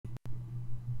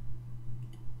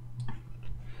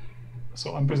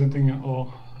So I'm presenting,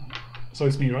 so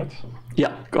it's me, right?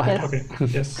 Yeah, go ahead. Okay,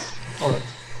 yes, all right.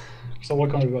 So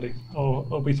welcome everybody.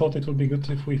 We thought it would be good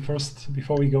if we first,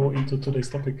 before we go into today's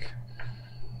topic,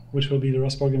 which will be the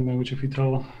Rust programming language, if we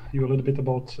tell you a little bit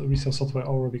about Research Software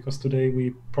Hour, because today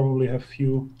we probably have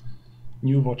few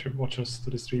new watchers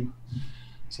to the stream.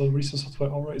 So Research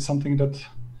Software Hour is something that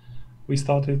we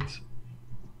started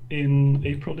in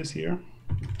April this year.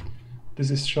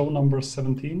 This is show number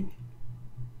 17.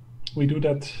 We do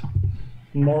that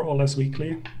more or less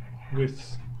weekly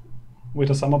with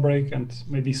a summer break and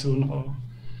maybe soon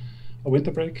a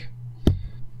winter break.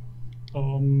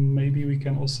 Maybe we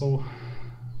can also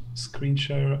screen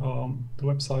share the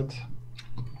website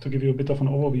to give you a bit of an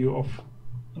overview of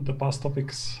the past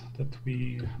topics that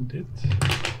we did.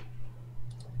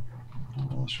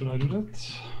 Should I do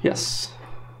that? Yes.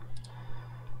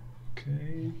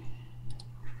 Okay.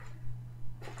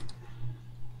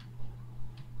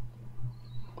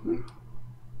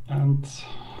 And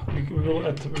we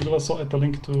will also add the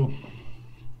link to,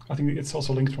 I think it's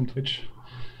also linked from Twitch.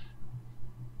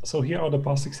 So here are the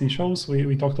past 16 shows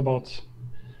we talked about.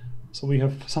 So we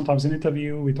have sometimes an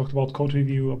interview, we talked about code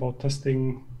review, about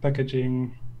testing,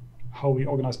 packaging, how we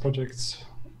organize projects,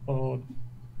 then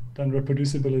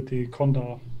reproducibility,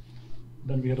 Conda.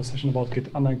 Then we had a session about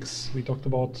Git Annex. We talked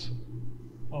about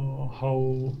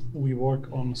how we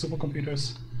work on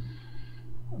supercomputers.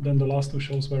 Then the last two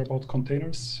shows were about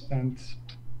containers and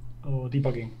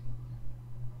debugging.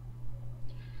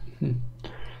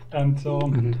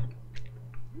 And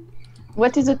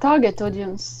what is the target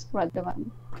audience,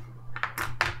 Radovan?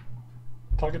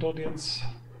 Target audience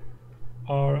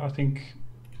are, I think,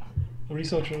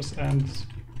 researchers and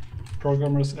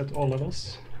programmers at all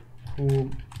levels who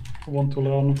want to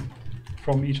learn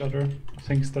from each other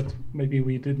things that maybe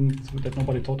we didn't, that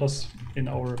nobody taught us in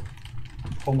our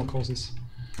formal courses,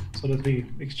 so that we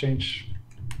exchange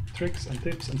tricks and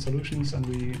tips and solutions, and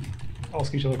we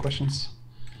ask each other questions.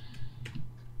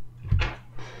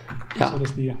 Yeah. So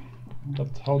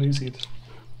that's how do you see it?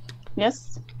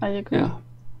 Yes, I agree. Yeah.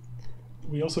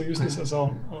 We also use this as a,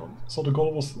 so the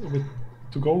goal was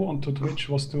to go onto Twitch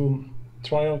was to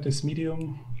try out this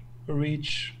medium,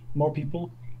 reach more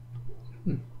people,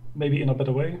 maybe in a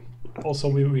better way. Also,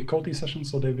 we record these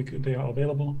sessions so they are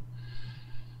available.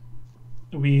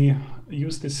 We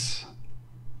use this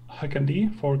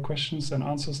HackMD for questions and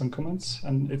answers and comments,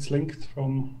 and it's linked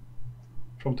from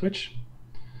Twitch.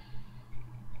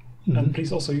 And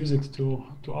please also use it to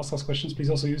ask us questions. Please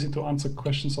also use it to answer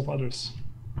questions of others.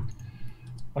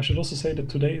 I should also say that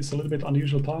today is a little bit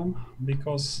unusual time,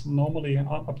 because normally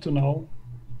up to now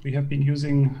we have been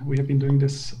doing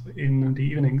this in the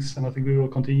evenings, and I think we will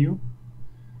continue.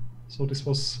 So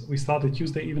we started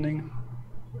Tuesday evening,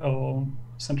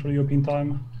 Central European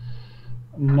time.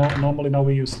 Normally now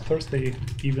we use Thursday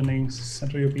evenings,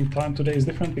 Central European time. Today is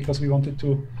different because we wanted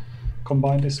to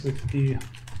combine this with the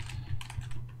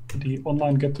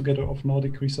online get-together of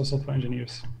Nordic research software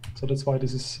engineers. So that's why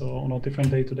this is on a different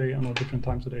day today and a different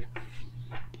time today.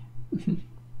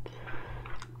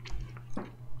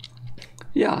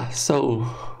 Yeah, so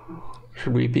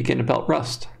should we begin about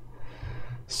Rust?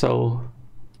 So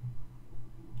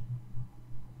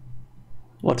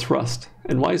what's Rust?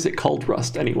 And why is it called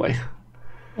Rust anyway?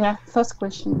 Yeah, first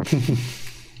question.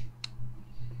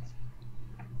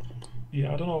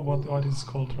 Yeah, I don't know why this is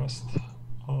called Rust.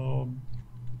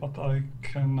 But I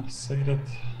can say that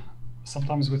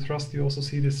sometimes with Rust you also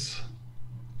see this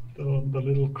the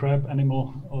little crab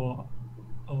animal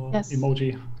Yes.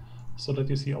 emoji, so that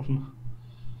you see often.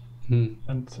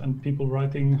 And people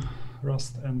writing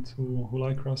Rust and who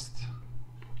like Rust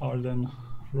are then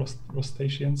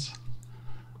Rustaceans.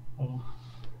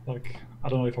 Like, I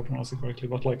don't know if I pronounce it correctly,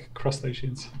 but like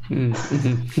crustaceans.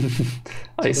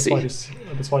 I see.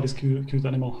 That's why this cute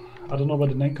animal. I don't know where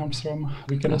the name comes from.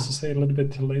 We can also say a little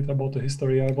bit later about the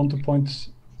history. I want to point,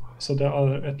 so there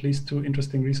are at least two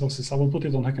interesting resources. I will put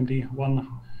it on HackMD.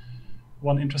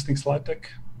 One interesting slide deck,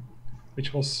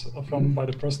 which was by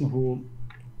the person who,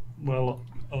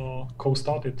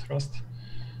 co-started Rust.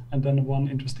 And then one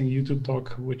interesting YouTube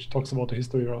talk, which talks about the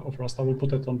history of Rust. I will put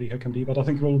that on the HackMD, but I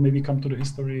think we'll maybe come to the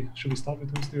history. Should we start with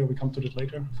the history, or we come to that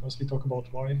later? First, we talk about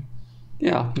why.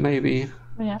 Yeah, maybe.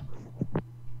 Yeah.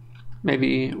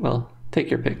 Maybe, well, take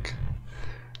your pick.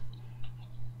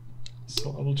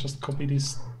 So I will just copy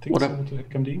these things over to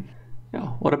HackMD. Yeah,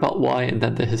 what about why and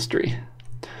then the history?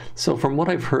 So from what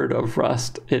I've heard of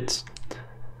Rust, it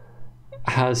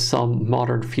has some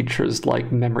modern features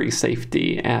like memory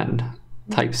safety and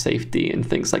type safety and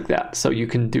things like that. So you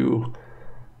can do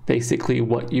basically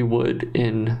what you would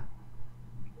in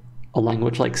a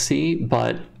language like C,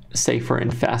 but safer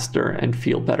and faster and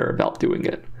feel better about doing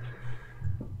it.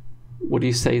 Would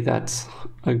you say that's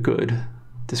a good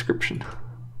description?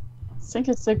 I think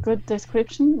it's a good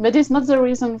description, but it's not the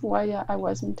reason why I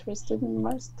was interested in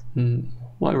Rust.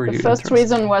 Why were you The first interested?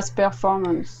 reason was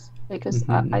performance, because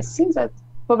I think that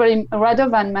probably rather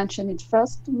than mention it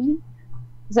first to me,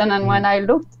 then when I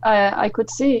looked, I could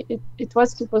see it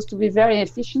was supposed to be very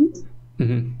efficient.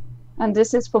 And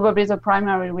this is probably the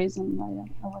primary reason why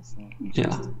I was interested.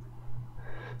 Yeah.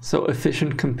 So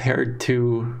efficient compared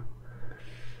to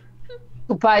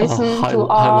Python, high to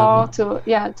level. R,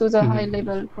 to the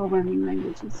high-level programming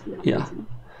languages. Yeah.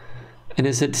 And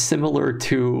is it similar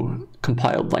to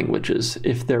compiled languages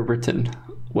if they're written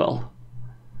well?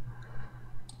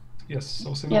 Yes,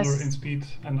 so similar in speed,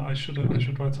 and I should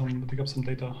dig up some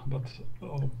data, but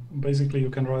basically you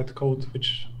can write code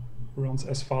which runs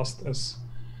as fast as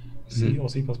C or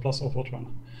C++ or Fortran.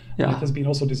 Yeah. And it has been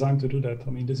also designed to do that. I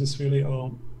mean, this is really,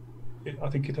 I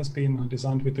think it has been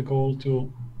designed with the goal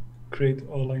to create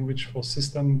a language for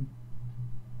system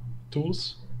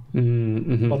tools,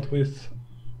 but with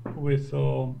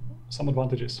some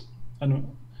advantages. And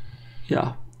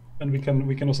and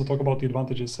we can also talk about the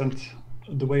advantages. And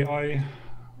the way I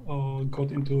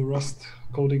got into Rust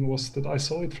coding was that I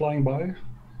saw it flying by,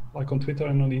 like on Twitter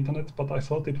and on the internet, but I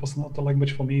thought it was not a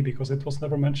language for me because it was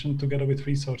never mentioned together with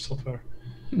research software.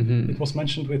 It was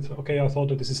mentioned with, okay, I thought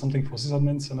that this is something for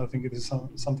sysadmins, and I think it is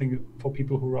something for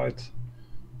people who write,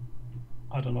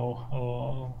 I don't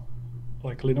know,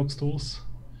 like Linux tools.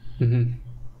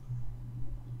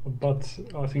 But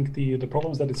I think the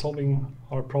problems that it's solving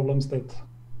are problems that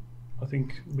I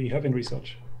think we have in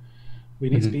research. We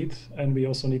need speed, and we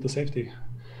also need the safety.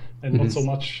 And not so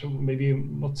much, maybe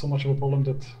not so much of a problem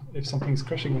that if something is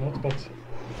crashing or not, but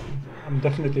I'm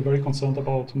definitely very concerned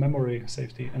about memory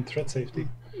safety and thread safety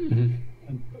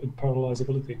and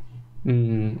parallelizability.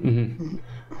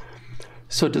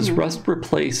 So does Rust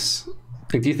replace,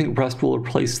 like, do you think Rust will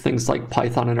replace things like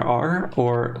Python and R,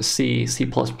 or C, C++,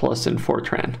 and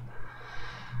Fortran?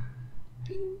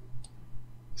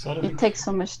 So it takes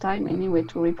so much time anyway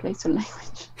to replace a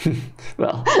language.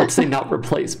 Well, let's say not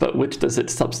replace, but which does it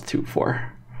substitute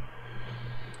for?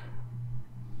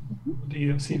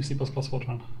 The C++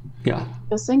 Fortran. Yeah.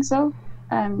 You think so?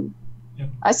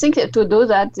 I think to do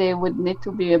that, they would need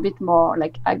to be a bit more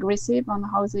like aggressive on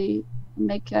how they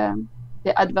make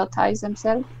they advertise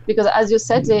themselves. Because as you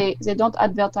said, they don't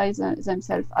advertise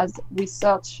themselves as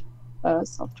research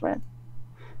software.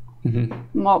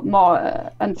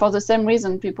 More, and for the same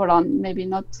reason, people are maybe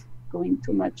not going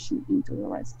too much into the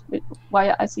rest.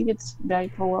 Why I think it's very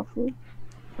powerful.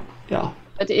 Yeah.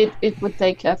 But it would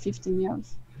take 15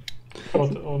 years.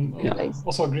 But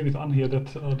also agree with Anne here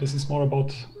that this is more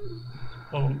about,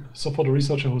 so for the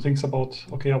researcher who thinks about,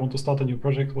 okay, I want to start a new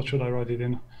project, what should I write it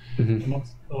in? Not,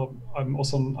 I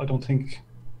don't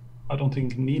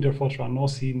think neither Fortran nor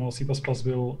C nor C++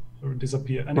 will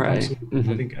disappear anytime soon,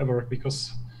 I think ever,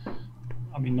 because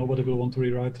I mean, nobody will want to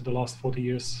rewrite the last 40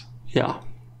 years. Yeah.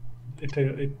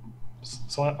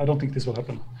 So I don't think this will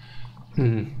happen.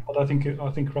 But I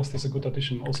think Rust is a good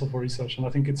addition also for research, and I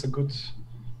think it's a good.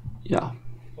 Yeah.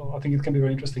 I think it can be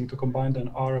very interesting to combine then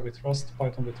R with Rust,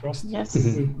 Python with Rust. Yes.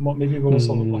 Maybe we'll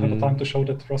also have a time to show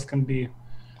that Rust can be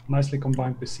nicely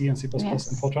combined with C and C++ and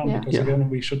Fortran, because again,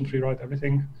 we shouldn't rewrite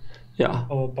everything. Yeah.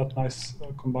 But nice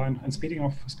combine. And speaking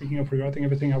of rewriting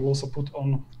everything, I will also put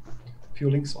on a few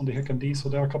links on the HackMD. So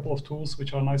there are a couple of tools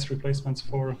which are nice replacements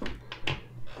for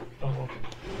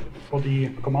the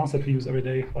commands that we use every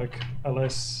day, like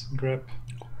ls, grep,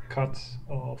 cut,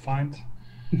 find.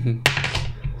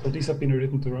 So these have been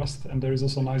written to Rust, and there is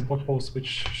also a nice blog post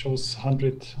which shows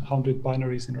 100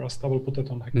 binaries in Rust. I will put that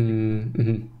on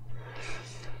HackMD.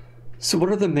 So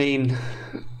what are the main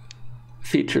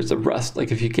features of Rust,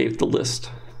 like if you gave the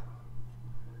list?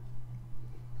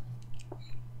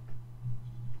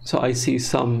 So I see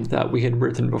some that we had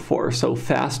written before. So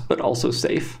fast, but also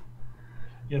safe.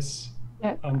 Yes.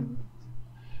 Yeah.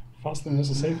 Fast and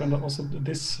also safe, and also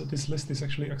this list is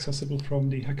actually accessible from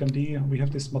the HackMD. We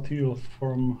have this material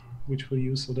from which we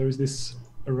use. So there is this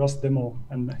Rust demo,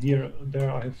 and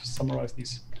there I have summarized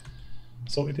these.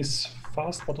 So it is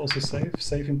fast, but also safe.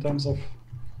 Safe in terms of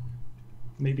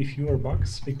maybe fewer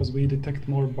bugs, because we detect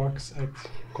more bugs at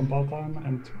compile time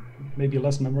and maybe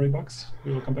less memory bugs.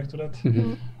 We will come back to that.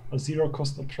 Zero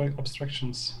cost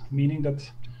abstractions, meaning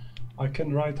that I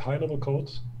can write high-level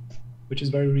code which is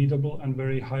very readable and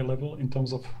very high level in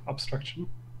terms of abstraction.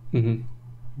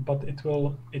 But it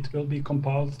will be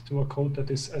compiled to a code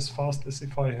that is as fast as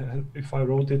if I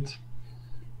wrote it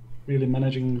really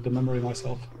managing the memory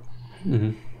myself.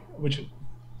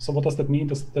 So what does that mean?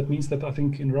 That means that I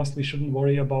think in Rust we shouldn't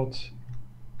worry about.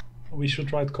 We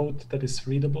should write code that is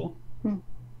readable,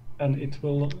 and it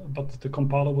will. But the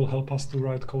compiler will help us to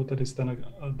write code that is then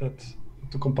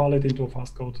to compile it into a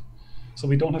fast code. So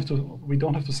we don't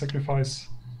have to sacrifice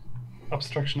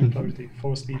abstraction and clarity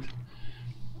for speed.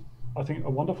 I think a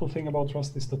wonderful thing about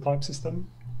Rust is the type system.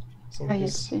 So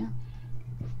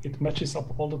it matches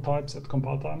up all the types at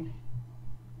compile time.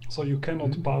 So you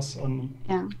cannot pass an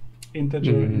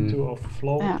integer into a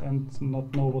float and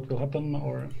not know what will happen,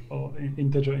 or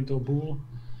integer into a bool.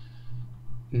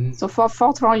 So for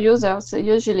Fortran users,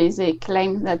 usually they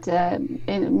claim that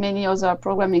in many other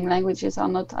programming languages are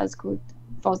not as good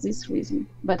for this reason.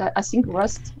 But I think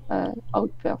Rust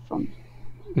outperforms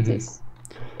this.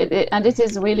 And it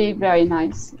is really very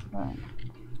nice.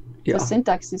 The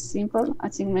syntax is simple. I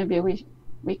think maybe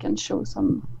we can show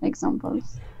some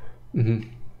examples.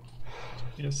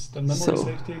 Yes, the memory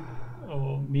safety,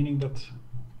 meaning that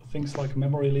things like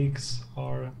memory leaks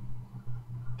are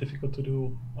difficult to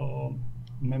do.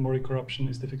 Memory corruption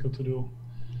is difficult to do.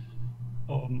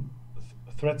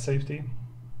 Thread safety,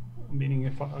 meaning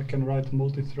if I can write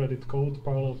multi-threaded code,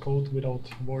 parallel code without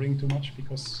worrying too much,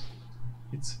 because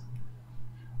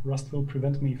Rust will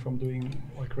prevent me from doing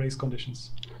like race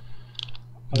conditions.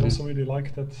 I also really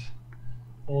like that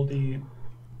all the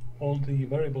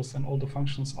variables and all the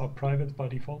functions are private by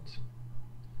default.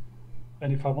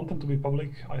 And if I want them to be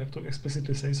public, I have to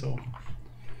explicitly say so.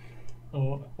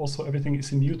 Also, everything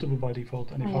is immutable by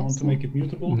default, and if I want to make it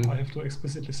mutable, I have to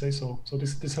explicitly say so. So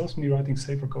this helps me writing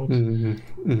safer code.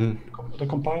 The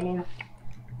compiler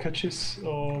catches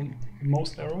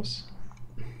most errors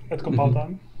at compile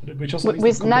time, which also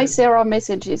with nice error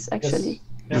messages, actually.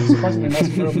 Yes. Yeah, surprisingly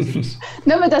nice error messages.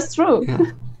 No, but that's true.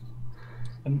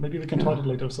 And maybe we can try it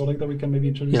later. So later we can maybe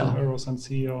introduce some errors and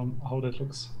see how that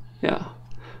looks. Yeah.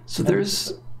 So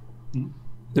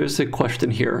there's a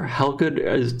question here. How good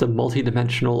is the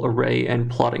multi-dimensional array and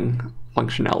plotting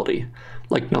functionality,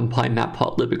 like NumPy,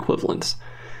 Matplotlib equivalents?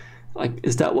 Like,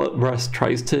 is that what Rust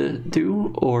tries to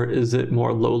do, or is it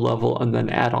more low level and then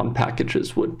add-on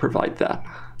packages would provide that?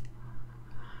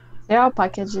 There are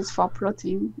packages for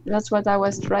plotting. That's what I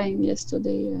was trying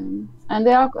yesterday. And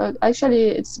they are actually,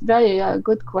 it's very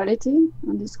good quality,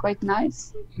 and it's quite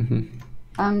nice.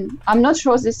 I'm not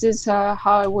sure this is how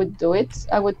I would do it.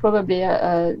 I would probably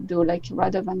do, like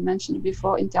Radovan mentioned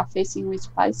before, interfacing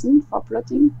with Python for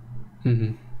plotting.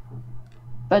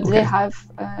 But they have,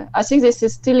 I think this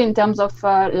is still in terms of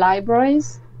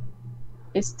libraries,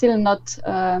 it's still not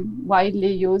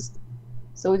widely used.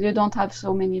 So you don't have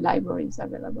so many libraries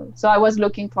available. So I was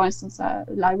looking, for instance,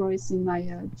 libraries in my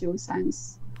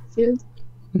geoscience field.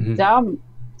 There are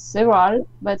several,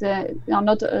 but they are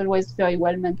not always very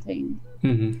well maintained.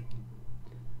 And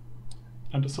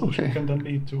the solution can then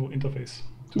be to interface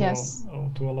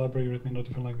to a library written in a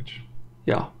different language.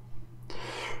 Yeah.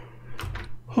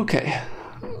 Okay.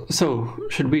 So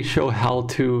should we show how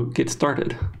to get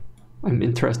started? I'm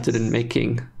interested in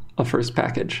making a first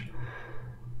package.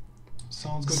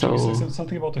 Sounds good. So, should we say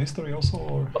something about the history also?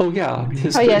 Or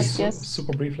history. Yes.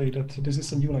 Super briefly, that this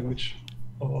is a new language.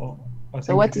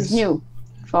 So what is new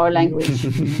for a language?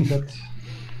 That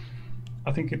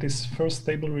I think its first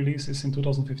stable release is in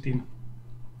 2015.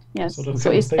 Yes,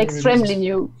 so it's extremely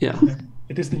new. Yeah.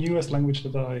 It is the newest language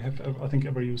that I have, I think,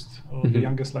 ever used. The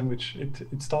youngest language.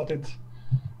 It started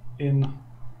in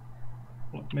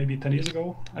maybe 10 years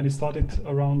ago, and it started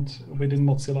around within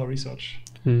Mozilla research.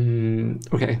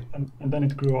 Okay. And then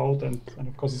it grew out, and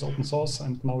of course it's open source,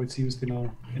 and now it's used in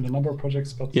a number of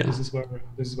projects. But this is where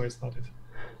it started.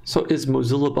 So is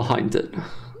Mozilla behind it?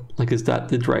 Like, is that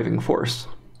the driving force?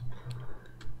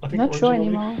 I think not sure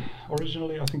anymore.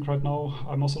 Originally, I think right now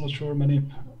I'm also not sure.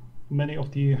 Many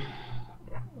of the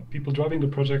people driving the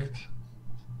project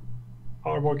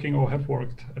are working or have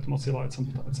worked at Mozilla at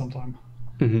some time.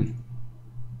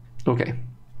 Okay.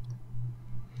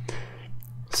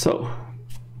 So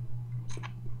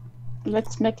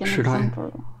let's make an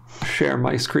example. I share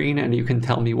my screen and you can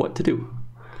tell me what to do?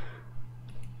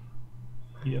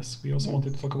 Yes, we also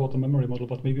wanted to talk about the memory model,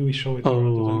 but maybe we show it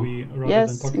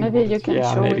yes, maybe you can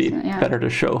show maybe it. Yeah, better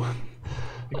to show.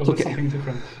 Because it's something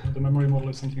different. The memory model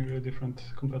is something really different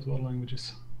compared to other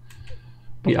languages.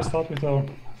 But let's start with a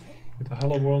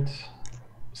hello world.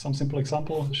 Some simple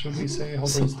example. Should we say how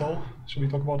to install? Should we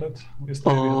talk about it?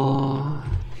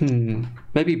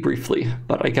 Maybe briefly,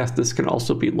 but I guess this can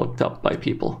also be looked up by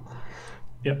people.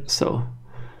 Yeah.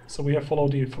 So we have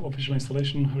followed the official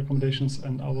installation recommendations,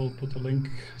 and I will put a link.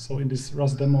 So in this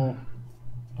Rust demo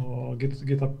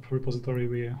GitHub repository,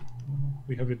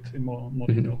 we have it in more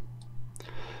detail.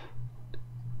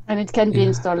 And it can be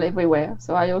installed everywhere.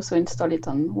 So I also install it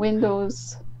on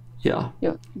Windows. Yeah.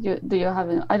 Do you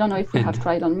have? I don't know if we have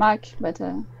tried on Mac, but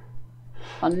on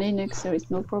Linux there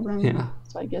is no problem. Yeah.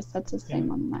 So I guess that's the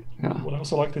same on Mac. Yeah. What I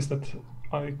also liked is that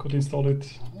I could install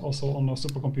it also on a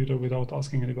supercomputer without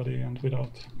asking anybody and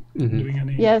without doing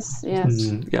any. Yes.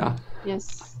 Yeah.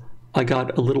 Yes. I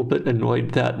got a little bit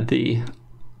annoyed that the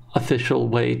official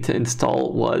way to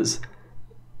install was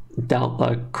down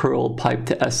the curl pipe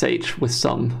to sh with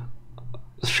some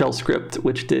shell script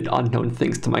which did unknown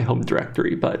things to my home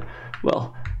directory, but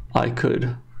well, I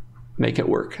could make it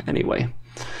work anyway.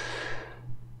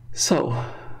 So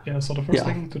yeah, so the first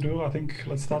thing to do, I think,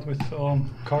 let's start with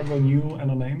cargo new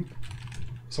and a name.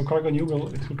 So cargo new will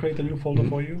create a new folder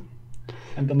for you,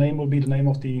 and the name will be the name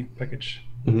of the package,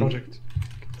 the project.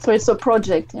 So it's a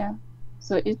project, yeah.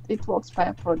 So it works by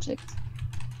a project.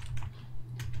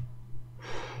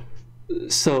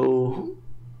 So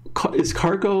is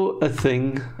cargo a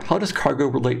thing? How does cargo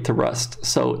relate to Rust?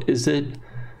 So is it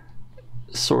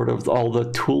sort of all the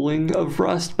tooling of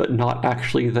Rust, but not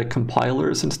actually the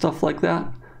compilers and stuff like that?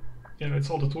 Yeah, it's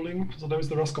all the tooling. So there is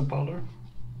the Rust compiler,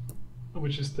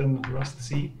 which is then Rust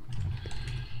C.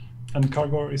 And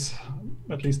cargo is,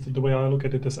 at least the way I look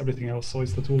at it, is everything else. So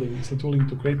it's the tooling. It's the tooling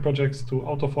to create projects, to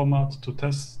auto-format, to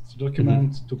test, to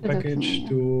document, to package,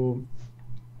 to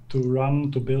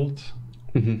run, to build.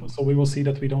 So we will see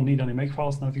that we don't need any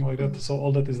makefiles, nothing like that. So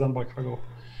all that is done by cargo.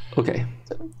 Okay.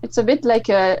 So it's a bit like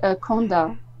a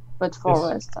Conda, but for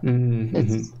Rust.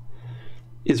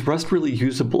 Is Rust really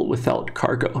usable without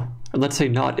cargo? And let's say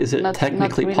not. Is it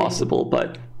technically really possible,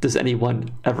 but does anyone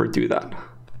ever do that?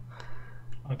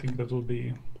 I think that will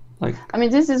be... I mean,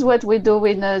 this is what we do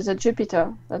in the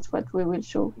Jupyter. That's what we will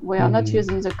show. We are not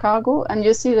using the cargo, and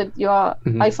you see that you are.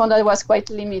 I found that was quite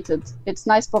limited. It's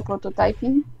nice for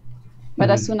prototyping, but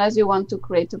as soon as you want to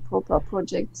create a proper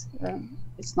project,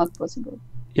 it's not possible.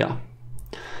 Yeah.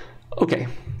 Okay.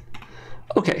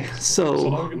 Okay. So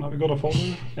now we got a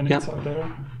folder, and inside there,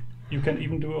 you can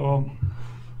even do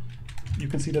you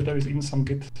can see that there is even some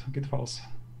git files.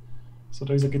 So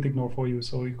there is a git ignore for you.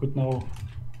 So you could now.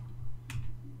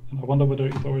 And I wonder whether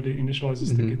it already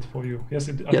initializes the git for you. Yes,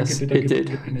 I think it did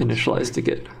initialize the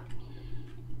git.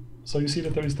 So you see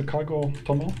that there is the cargo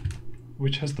toml,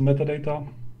 which has the metadata,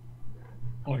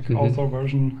 like author,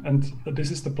 version, and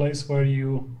this is the place where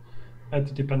you add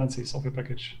the dependencies of your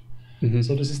package.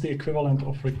 So this is the equivalent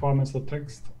of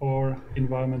requirements.txt or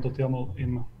environment.yaml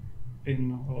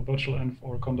in virtual env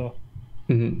or conda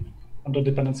under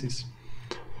dependencies.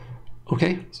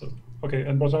 Okay. So but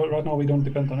right now we don't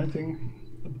depend on anything.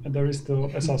 And there is the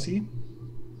src.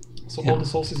 So all the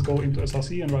sources go into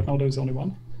src, and right now there is only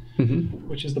one,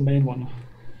 which is the main one.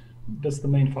 That's the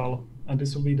main file, and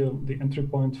this will be the entry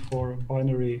point for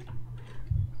binary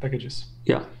packages.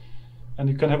 Yeah. And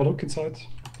you can have a look inside.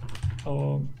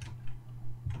 You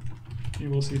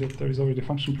will see that there is already a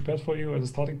function prepared for you as a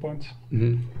starting point.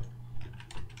 Can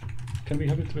we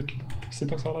have it with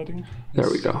syntax highlighting? There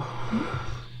we go.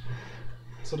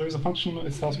 So there is a function,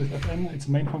 it starts with fn, it's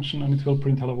a main function, and it will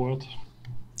print hello world.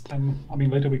 And I mean,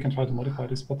 later we can try to modify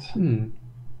this, but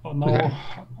now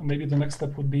maybe the next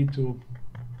step would be to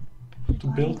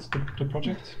build the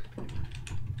project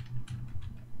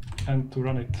and to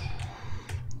run it.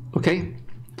 Okay.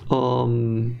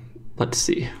 Let's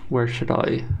see, where should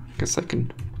I guess I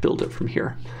can build it from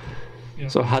here. Yeah.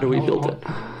 So how do we build it?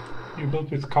 You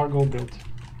build with cargo build.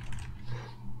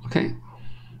 Okay.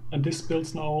 And this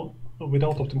builds now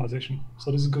without optimization.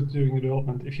 So this is good during the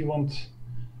development. If you want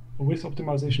with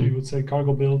optimization, you would say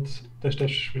cargo build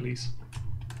 -- release.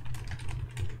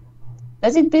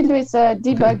 Does it build with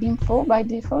debug info by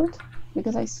default?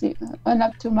 Because I see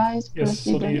unoptimized. Yes,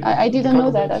 so I didn't know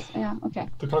that. Okay.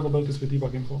 The cargo build is with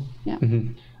debug info. Yeah.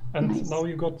 And now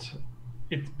you got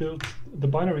it built. The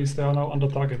binaries, they are now under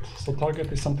target. So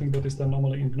target is something that is then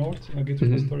normally ignored in a Git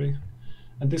repository,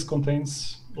 and this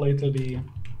contains later the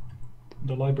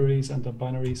libraries and the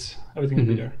binaries, everything will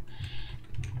be there.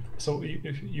 So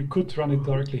if you could run it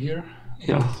directly here,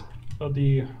 but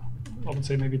I would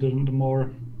say maybe the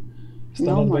more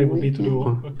standard way would be to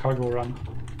do a cargo run.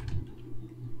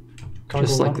 Cargo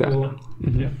just like that.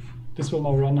 This will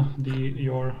now run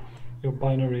your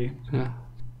binary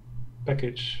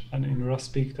package, and in Rust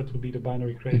speak that would be the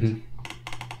binary create.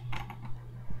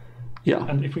 Yeah.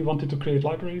 And if we wanted to create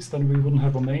libraries, then we wouldn't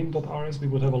have a main.rs, we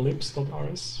would have a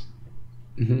libs.rs.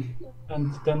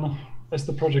 And then as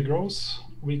the project grows,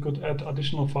 we could add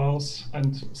additional files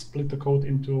and split the code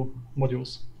into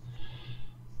modules.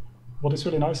 What is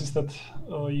really nice is that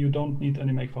you don't need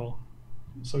any makefile.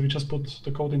 So you just put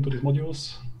the code into these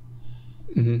modules,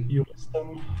 you list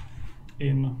them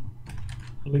in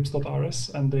libs.rs,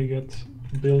 and they get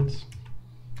built.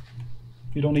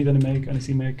 You don't need any make, any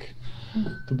CMake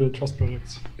to build trust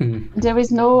projects. There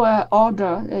is no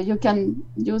order. You can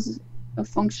use a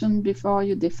function before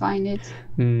you define it.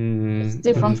 It's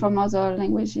different from other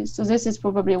languages. So this is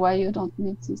probably why you don't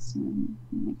need this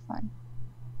makefile.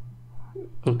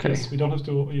 Okay. Yes, you don't have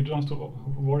to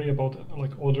worry about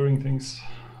like ordering things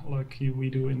like we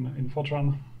do in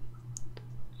Fortran.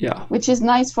 Yeah. Which is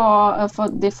nice for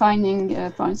defining,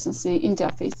 for instance, the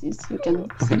interfaces. You can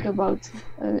think about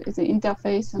the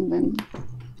interface and then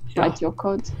write your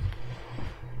code.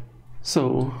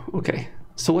 So, okay.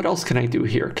 So what else can I do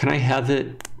here? Can I have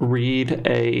it read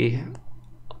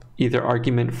either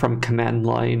argument from command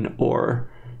line or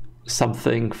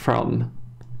something from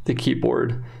the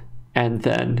keyboard and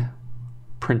then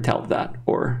print out that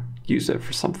or use it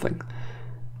for something?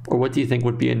 Or what do you think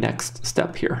would be a next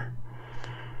step here?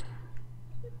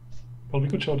 Well, we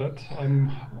could show that.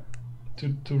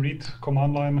 To read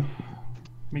command line,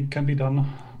 can be done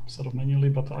sort of manually,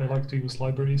 but I like to use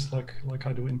libraries like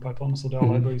I do in Python. So there are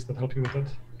libraries that help you with that.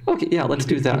 Okay, yeah, let's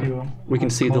do that. We can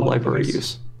see the library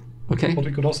use. Okay. What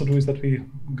we could also do is that we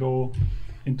go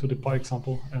into the Py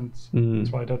example and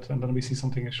try that, and then we see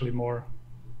something actually more.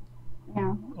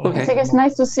 Yeah. Okay. I think it's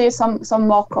nice to see some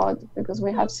more code because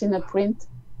we have seen a print.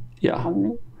 Yeah.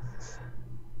 Only.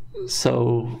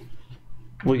 So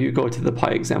will you go to the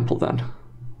Py example then?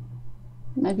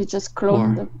 Maybe just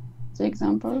clone the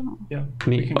example. Yeah.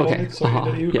 Me? We can clone Okay. it. So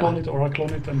either you clone it or I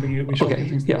clone it, and we show you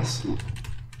things. Yes.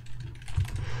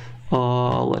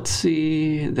 Let's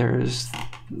see.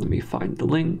 Let me find the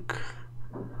link.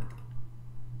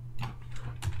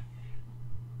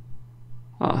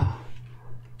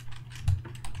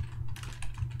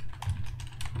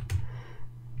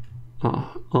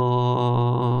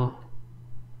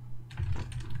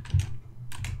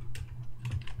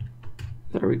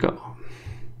 There we go.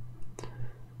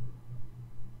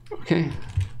 Okay.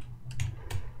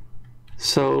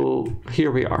 So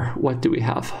here we are. What do we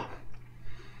have?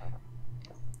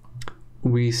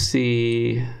 I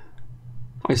see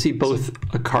both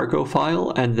a cargo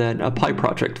file and then a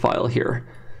PyProject file here.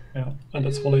 Yeah, and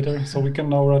that's for later. So we can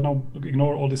right now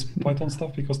ignore all this Python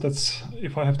stuff because that's,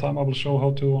 if I have time, I will show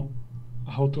how to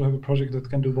have a project that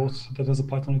can do both, that has a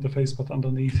Python interface, but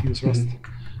underneath use Rust.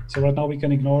 So right now we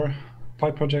can ignore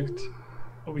PyProject,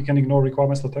 we can ignore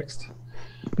requirements.txt.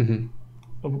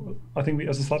 I think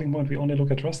as a starting point, we only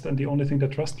look at Rust, and the only thing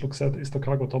that Rust looks at is the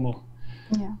cargo toml.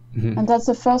 Yeah, and that's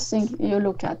the first thing you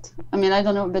look at. I mean, I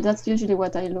don't know, but that's usually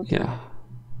what I look at. Yeah.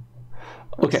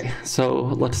 Okay, so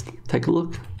let's take a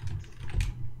look.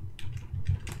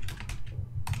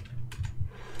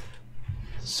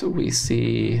 So we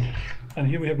see... And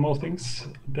here we have more things.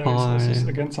 There is also,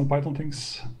 again, some Python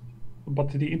things.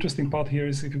 But the interesting part here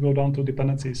is if you go down to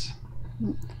dependencies.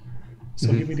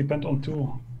 So here we depend on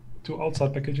two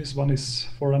outside packages. One is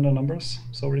for random numbers,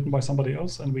 so written by somebody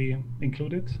else, and we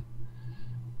include it.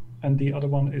 And the other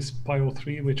one is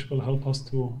Py03, which will help us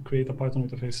to create a Python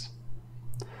interface.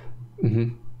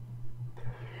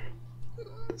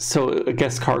 So I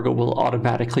guess Cargo will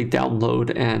automatically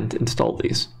download and install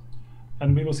these.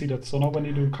 And we will see that. So now when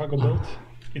you do cargo build,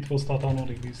 it will start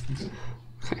downloading these things.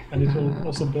 Okay. And it will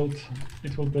also build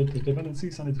the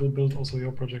dependencies, and it will build also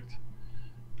your project.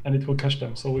 And it will cache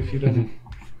them. So if you then,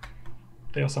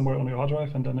 they are somewhere on your hard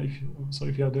drive, and then if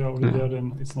you are there already there,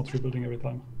 then it's not rebuilding every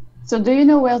time. So do you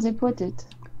know where they put it?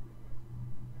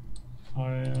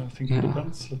 I think it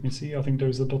depends. Let me see. I think there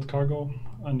is a .cargo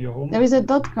on your home. There is a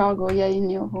 .cargo, yeah, in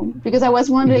your home. Because I was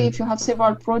wondering if you have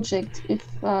several projects, if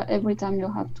every time you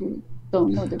have to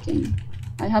download again.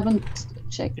 I haven't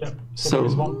checked. Yeah, so there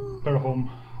is one per home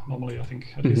normally, I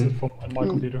think, at least from my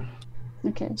computer.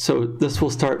 Okay. So this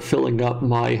will start filling up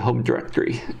my home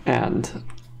directory, and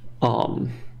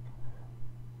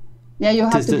yeah, you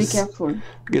have to be careful.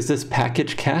 Is this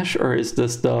package cache, or is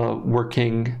this the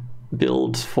working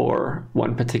builds for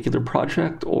one particular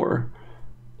project, or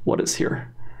what is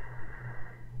here?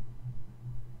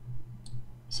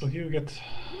 So here you get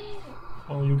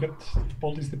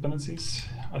all these dependencies.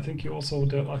 I think you also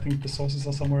I think the sources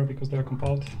are somewhere because they are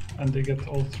compiled and they get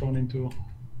all thrown into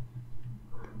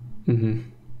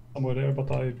somewhere there,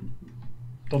 but I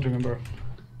don't remember.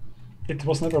 It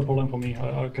was never a problem for me.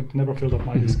 I could never fill up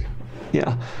my disk.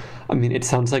 Yeah, I mean, it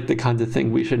sounds like the kind of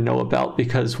thing we should know about,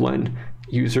 because when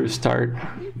users start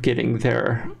getting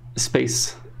their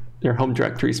space, their home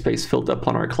directory space filled up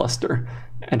on our cluster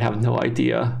and have no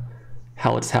idea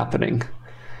how it's happening,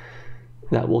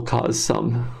 that will cause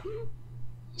some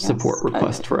support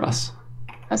request for us.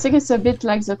 I think it's a bit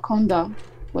like the Conda,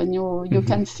 when you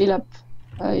can fill up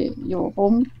your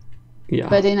home. Yeah.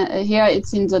 But in here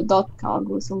it's in the dot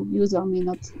cargo, so user may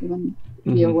not even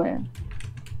be aware.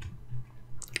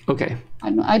 Okay.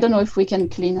 I don't know if we can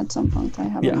clean at some point. I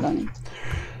haven't done it.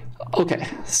 Okay,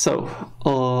 so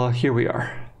here we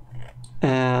are.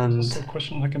 And also a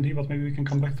question I can do, but maybe we can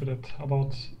come back to that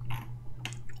about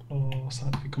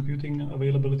scientific computing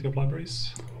availability of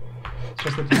libraries.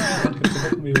 Just that you don't get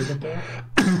forgotten, we will get there.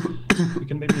 We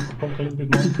can maybe poke a little bit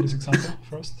more into this example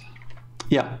first.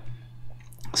 Yeah.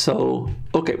 So,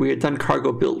 okay, we had done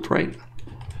cargo build, right?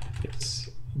 Yes.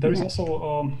 There is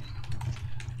also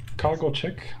cargo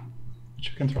check,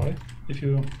 which you can try. If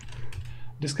you,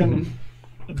 this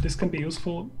can be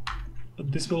useful.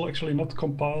 This will actually not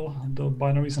compile the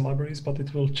binaries and libraries, but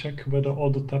it will check whether all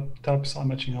the tabs are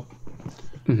matching up.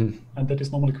 And that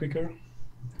is normally quicker.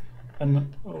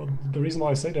 And the reason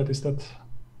why I say that is that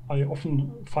I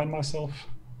often find myself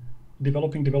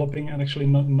developing, and actually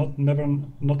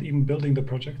not even building the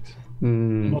project,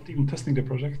 not even testing the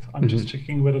project. I'm just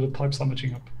checking whether the types are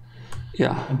matching up.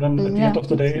 Yeah. And then at the end of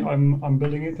the day, I'm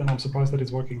building it, and I'm surprised that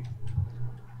it's working.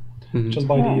 Just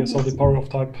by the power of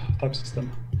type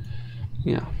system.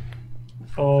 Yeah.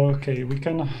 Okay, we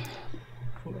can.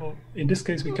 In this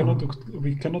case, we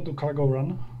cannot do cargo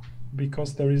run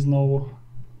because there is no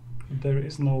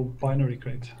binary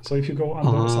crate. So if you go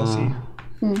under SRC,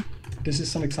 this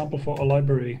is an example for a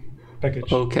library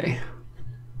package. Okay.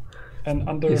 And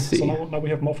under so now we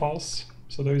have more files.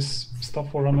 So there is stuff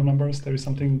for random numbers. There is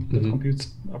something that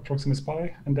computes approximate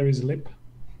pi, and there is lib,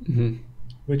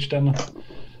 which then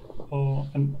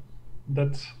and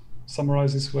that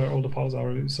summarizes where all the files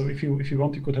are. So if you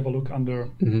want, you could have a look under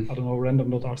I don't know,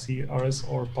 random.rc/rs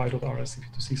or pi.rs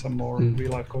to see some more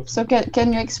real life code. So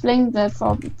can you explain that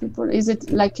for people? Is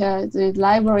it like the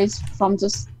libraries from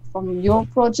your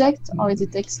project, or is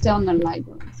it external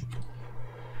libraries?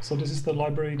 So this is the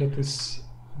library that is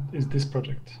this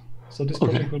project. So this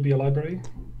project will be a library.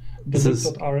 The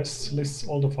lib.rs lists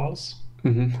all the files,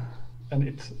 and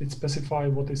it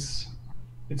specifies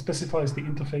it specifies the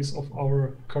interface of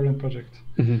our current project.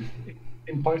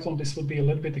 In Python, this will be a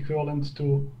little bit equivalent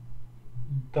to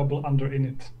double under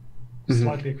init,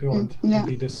 slightly equivalent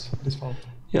to this file.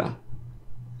 Yeah.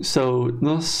 So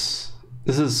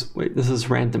this is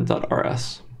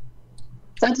random.rs.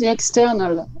 That's the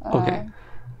external. Okay.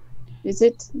 Is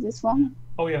it this one?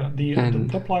 Oh yeah, the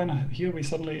top line here we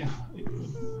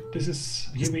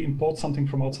import something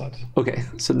from outside. Okay,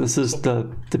 so this is the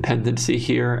dependency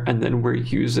here, and then we're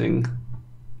using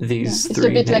these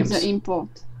three names. It's a bit like the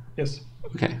import. Yes.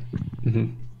 Okay.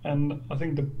 And I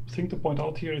think the thing to point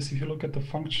out here is if you look at the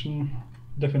function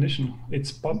definition,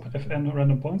 it's pub fn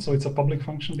random point, so it's a public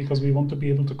function because we want to be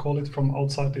able to call it from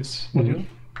outside this module.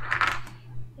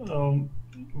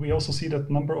 We also see that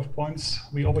number of points,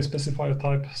 we always specify a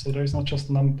type, so there is not just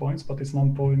num points, but it's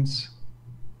num points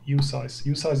usize.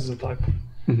 Usize is a type.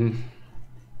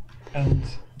 And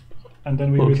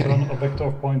then we return a vector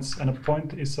of points, and a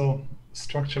point is a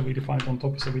structure we defined on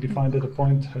top. So we define that a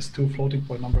point has two floating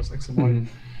point numbers, x and y.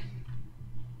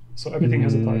 So everything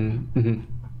has a type.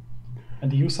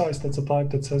 And the usize, that's a type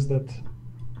that says that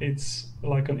it's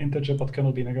like an integer but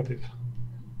cannot be negative.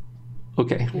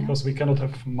 Okay. Because we cannot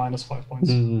have -5 points.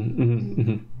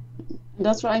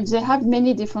 That's right. They have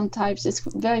many different types. It's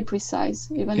very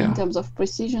precise. Even in terms of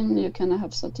precision, you can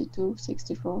have 32,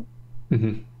 64.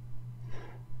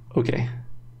 Okay.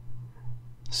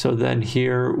 So then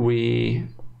here we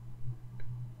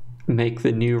make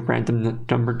the new random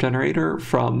number generator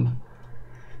from,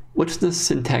 what's the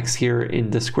syntax here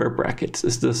in the square brackets?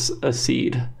 Is this a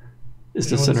seed? Is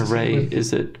this an array?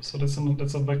 Is it? So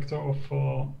that's a vector of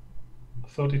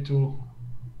 32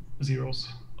 zeros.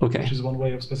 Okay. Which is one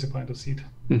way of specifying the seed.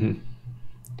 And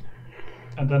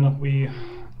then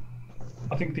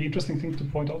I think the interesting thing to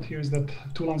point out here is that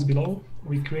 2 lines below,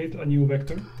 we create a new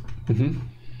vector,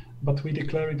 but we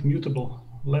declare it mutable,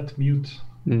 let mute,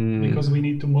 because we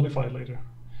need to modify it later.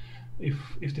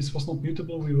 If this was not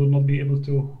mutable, we will not be able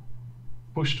to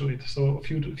push to it. So a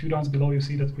few lines below, you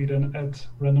see that we then add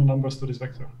random numbers to this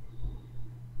vector.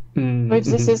 So if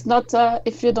this is not,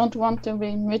 if you don't want to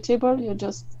be mutable, you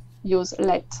just use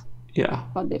let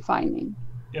for defining.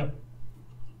 Yeah.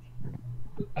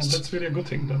 And that's really a good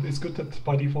thing. That it's good that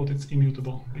by default it's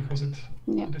immutable, because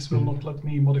this will not let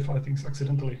me modify things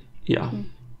accidentally. Yeah.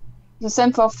 The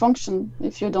same for function.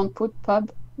 If you don't put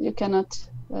pub, you cannot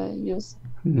use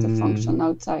the function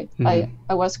outside.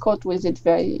 I was caught with it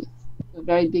the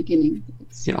very beginning.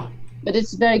 But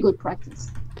it's very good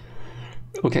practice.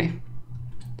 Okay.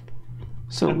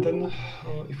 So. And then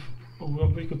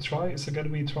what we could try is, again,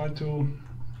 we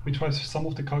try some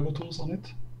of the cargo tools on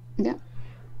it. Yeah.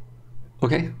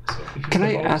 Okay. So if you Can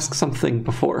I step out- ask something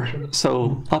before? Sure.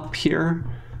 So up here,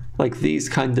 like these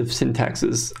kind of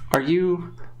syntaxes, are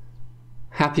you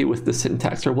happy with the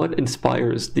syntax, or what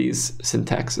inspires these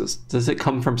syntaxes? Does it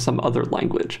come from some other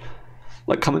language?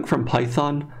 Like coming from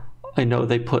Python, I know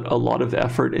they put a lot of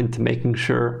effort into making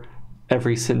sure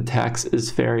every syntax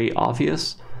is very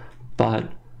obvious,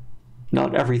 but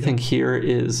not everything here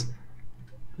is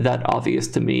that obvious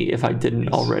to me if I didn't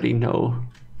already know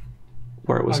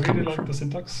where it was I really coming like from. the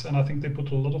syntax, and I think they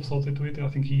put a lot of thought into it. I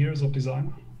think years of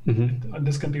design. Mm-hmm. And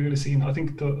this can be really seen. I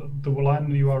think the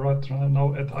line you are right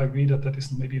now at, I agree that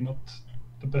is maybe not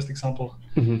the best example,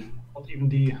 Mm-hmm. not even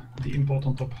the import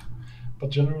on top. But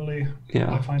generally,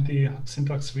 Yeah. I find the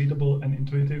syntax readable and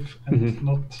intuitive, and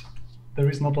Mm-hmm. there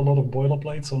is not a lot of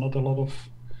boilerplate, so not a lot of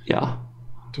Yeah.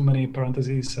 too many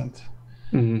parentheses and.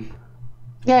 Mm-hmm.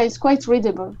 Yeah, it's quite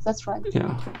readable. That's right.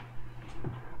 Yeah.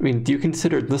 I mean, do you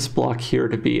consider this block here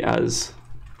to be as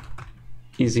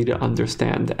easy to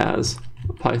understand as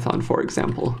Python, for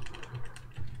example?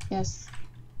 Yes.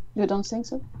 You don't think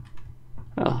so?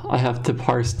 I have to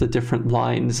parse the different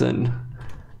lines, and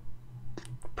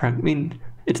I mean,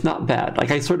 it's not bad.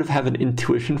 Like, I sort of have an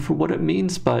intuition for what it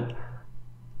means, but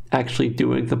actually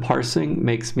doing the parsing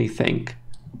makes me think.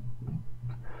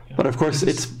 But of course,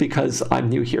 it's because I'm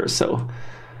new here, so.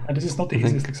 And this is not the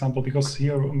easiest example, because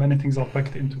here many things are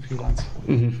packed into a few lines.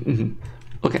 Mm-hmm,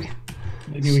 mm-hmm. Okay.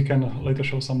 Maybe we can later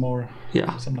show some more,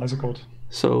 some nicer code.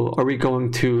 So are we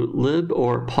going to lib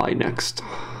or py next?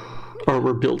 Or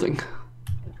we're building?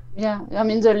 Yeah, I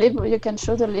mean the lib, you can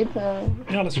show the lib.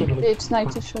 Yeah, let's show the lib. It's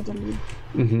nice to show the lib.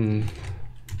 Mm-hmm.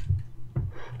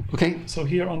 Okay. So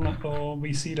here on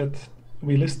we see that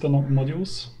we list the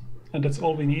modules, and that's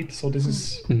all we need. So this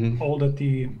is all that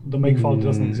the make file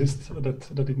doesn't exist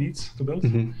that it needs to build.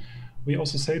 We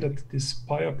also say that this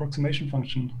py approximation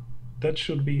function, that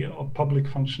should be a public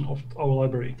function of our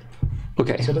library.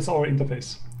 Okay. So that's our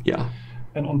interface. Yeah.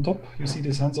 And on top, you see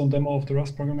this hands-on demo of the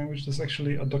Rust programming language. There's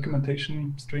actually a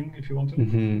documentation string if you want to.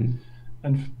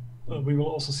 And we will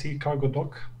also see cargo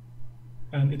doc,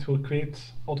 and it will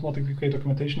automatically create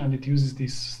documentation, and it uses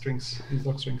these strings, these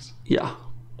doc strings. Yeah.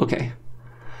 Okay.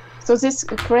 So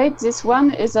this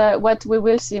one is what we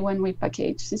will see when we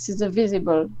package. This is a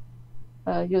visible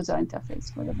user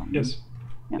interface for the moment. Yes.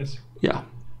 Yeah. Yes. Yeah.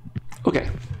 Okay.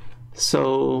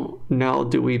 So now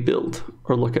do we build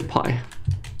or look at py?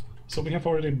 So we have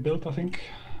already built, I think.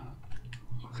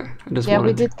 Okay. I just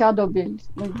we did cardo build.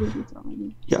 We did it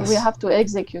already. Yes. So we have to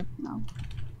execute now.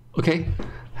 Okay.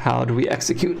 How do we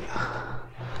execute?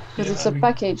 Because it's a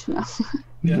package now.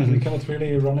 Yeah, we cannot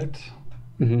really run it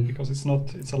because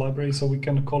it's a library, so we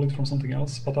can call it from something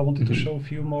else. But I wanted to show a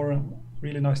few more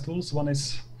really nice tools. One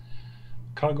is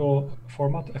cargo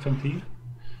format, FMT,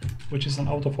 which is an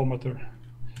auto formatter.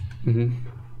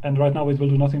 And right now it will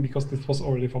do nothing because this was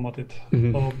already formatted.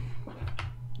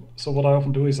 So what I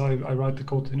often do is I write the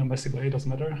code in a messy way, doesn't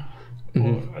matter,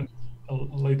 or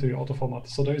later you auto format.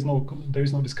 So there is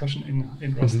no discussion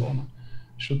in Rust on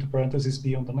should the parentheses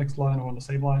be on the next line or on the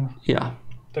same line. Yeah.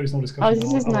 There is no discussion. Oh,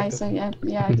 this is nice.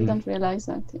 Yeah, I didn't realize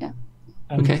that. Yeah.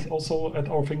 And also at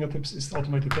our fingertips is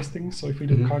automated testing. So if we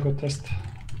do cargo test,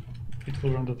 it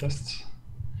will run the tests.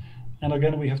 And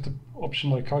again, we have the option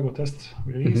like cargo test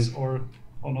release or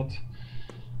not.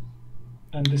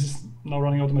 And this is now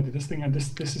running automated testing, and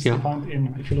this is defined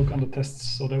in, if you look under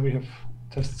tests, so there we have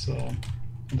tests.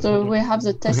 So we have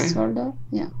the test folder,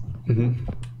 yeah.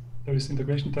 There is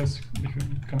integration tests, if you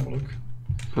can have a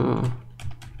look.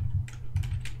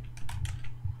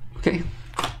 Okay,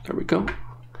 there we go.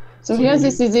 So here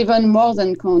this is even more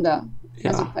than Conda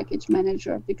as a Yeah. package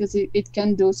manager, because it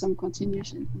can do some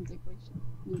continuous integration.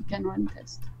 You can run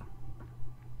tests.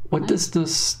 What does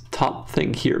this top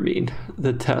thing here mean?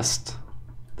 The test,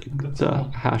 the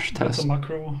hash That's test. a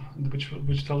macro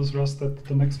which tells Rust that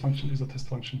the next function is a test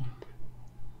function.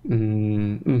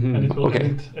 And it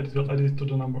will add it to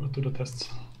the number to the tests.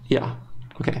 Yeah.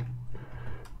 Okay.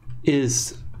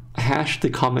 Is hash the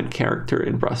comment character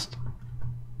in Rust?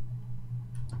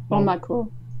 For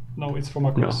macro. No, it's for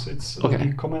macros. No. It's Okay.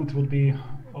 the comment would be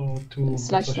two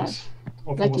Slash.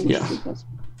 or Like forward in slashes. C++.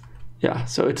 Yeah.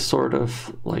 So it's sort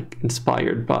of like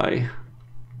inspired by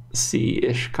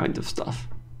C-ish kind of stuff.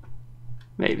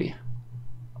 Maybe.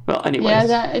 Well, anyways.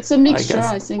 Yeah, it's a mixture,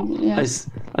 guess I think. Yeah.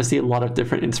 I see a lot of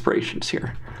different inspirations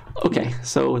here. Okay,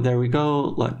 so there we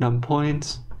go. Let num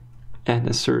points and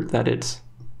assert that it's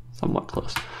somewhat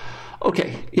close.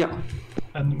 Okay, yeah.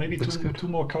 And maybe two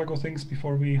more cargo things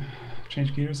before we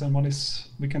change gears. And one is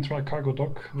we can try cargo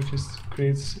doc, which it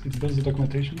builds the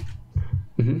documentation,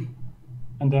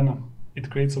 and then it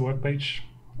creates a web page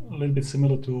a little bit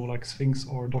similar to like Sphinx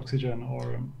or Doxygen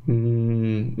or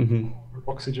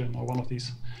Oxygen or one of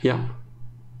these. Yeah.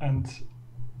 And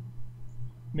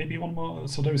maybe one more.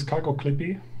 So there is Cargo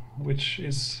Clippy, which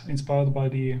is inspired by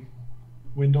the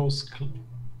Windows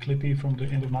Clippy from the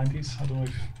end of 90s. I don't know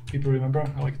if people remember,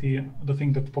 like the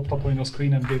thing that popped up on your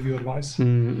screen and gave you advice.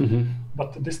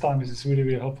 But this time it's really,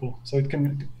 really helpful. So it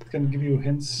can give you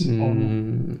hints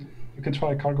on. You can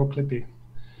try Cargo Clippy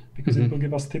because it will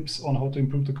give us tips on how to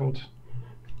improve the code.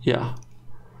 Yeah.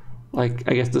 Like,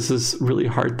 I guess this is really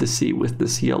hard to see with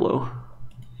this yellow.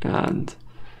 And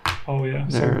oh yeah,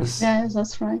 there's... Yeah,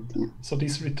 that's right. Yeah. So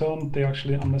these return, they're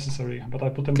actually unnecessary, but I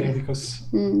put them there because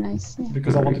nice. Yeah.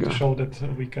 because I wanted to show that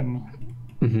we can.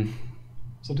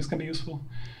 So this can be useful.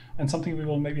 And something we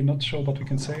will maybe not show, but we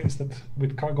can say is that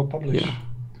with Cargo Publish,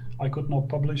 I could now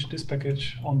publish this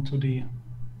package onto the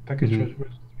package registry,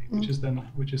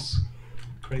 which is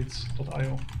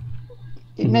crates.io.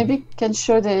 Maybe can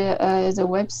show the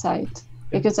website,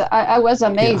 because I was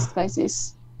amazed by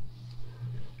this.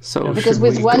 So because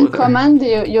with one command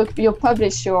you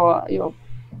publish your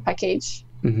package.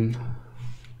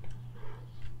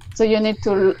 So you need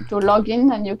to log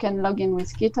in, and you can log in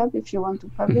with GitHub if you want to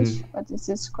publish, but this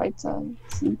is quite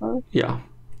simple. Yeah.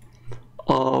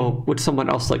 Would someone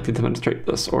else like to demonstrate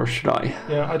this, or should I?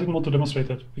 Yeah, I didn't want to demonstrate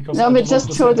it because no, but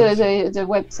just show the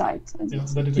website. Yeah,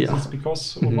 that it exists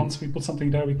because once we put something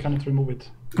there, we cannot remove it,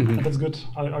 and that's good.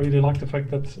 I really like the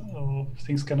fact that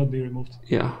things cannot be removed.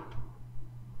 Yeah.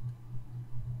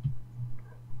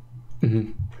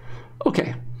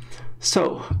 Okay,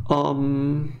 so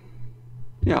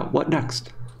yeah, what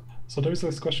next? So there is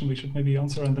this question we should maybe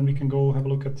answer, and then we can go have a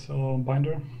look at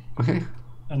Binder. Okay.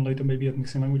 And later maybe at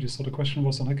mixing languages. So the question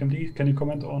was on HackMD. Can you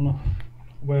comment on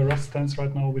where Rust stands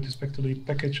right now with respect to the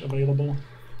package available?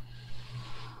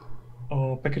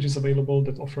 Packages available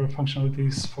that offer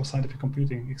functionalities for scientific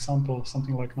computing. Example,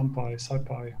 something like NumPy,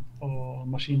 SciPy, or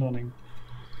machine learning.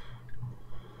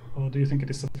 Do you think it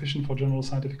is sufficient for general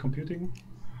scientific computing?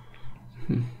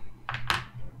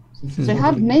 They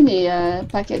have many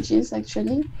packages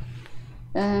actually.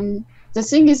 The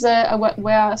thing is,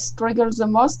 where I struggle the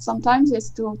most sometimes is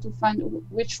to find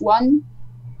which one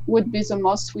would be the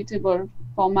most suitable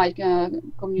for my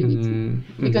community,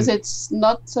 because it's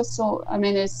not so. I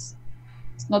mean, it's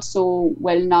not so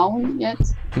well known yet.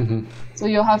 So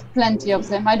you have plenty of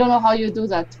them. I don't know how you do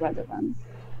that, Radovan.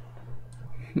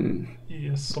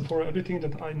 Yes. So for everything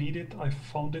that I needed, I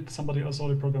found it. Somebody else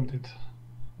already programmed it,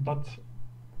 but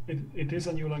it is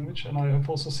a new language, and I have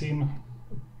also seen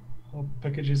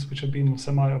packages which have been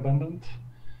semi-abandoned.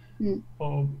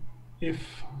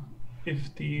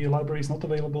 If the library is not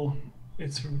available,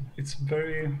 it's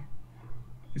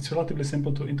relatively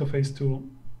simple to interface to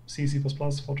C, C++,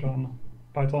 Fortran,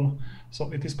 Python.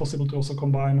 So it is possible to also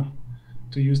combine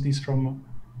to use these from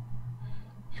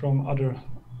other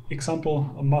example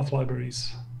math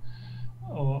libraries.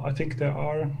 I think there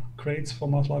are crates for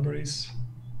math libraries,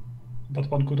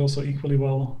 but one could also equally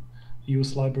well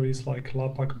use libraries like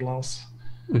LAPACK, BLAS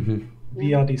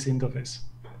via this interface.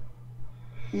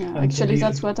 Yeah, and actually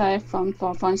that's what I found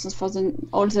for instance, for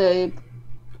all the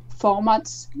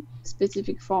formats,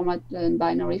 specific format and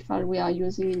binary file we are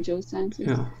using in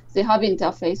geosciences. They have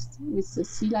interfaced with the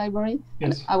C library.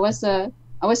 Yes. And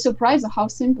I was surprised at how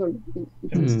simple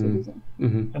it is to do that.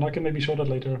 And I can maybe show that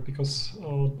later, because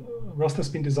Rust has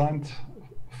been designed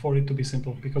for it to be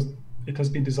simple, because it has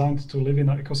been designed to live in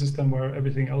an ecosystem where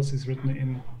everything else is written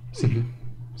in C,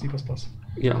 C++.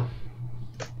 Yeah.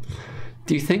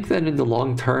 Do you think that in the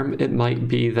long term, it might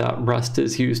be that Rust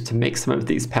is used to make some of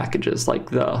these packages,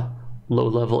 like the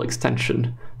low-level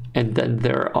extension, and then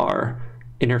there are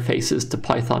interfaces to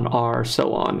Python, R,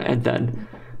 so on, and then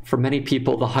for many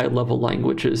people, the high-level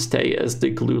languages stay as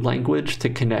the glue language to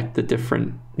connect the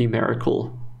different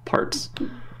numerical parts?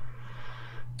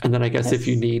 And then I guess if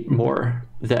you need more,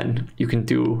 then you can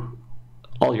do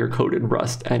all your code in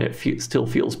Rust, and it still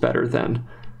feels better than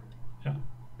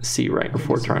C, right, or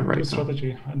Fortran, right?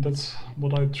 Strategy, and that's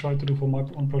what I try to do for my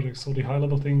own project. So the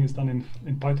high-level thing is done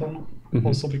in Python,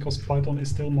 also because Python is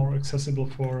still more accessible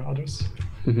for others.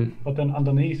 But then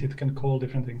underneath, it can call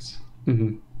different things.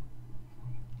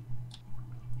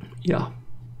 Yeah.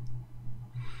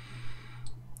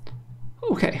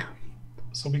 Okay.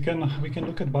 So we can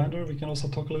look at Binder. We can also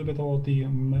talk a little bit about the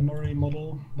memory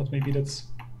model, but maybe that's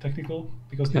technical,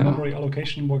 because the memory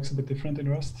allocation works a bit different in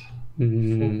Rust.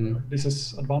 This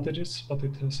has advantages, but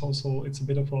it has also, it's a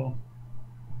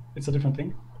different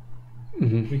thing.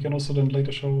 We can also then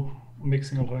later show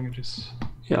mixing of languages.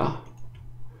 Yeah.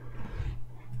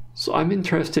 So I'm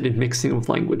interested in mixing of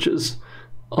languages,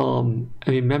 I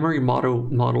mean, memory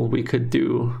model, we could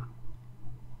do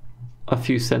a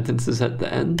few sentences at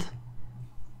the end,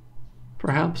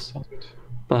 perhaps. Sounds good.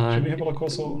 But should we have a look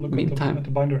also meantime, at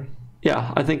the binder?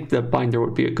 Yeah, I think the binder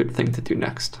would be a good thing to do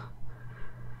next.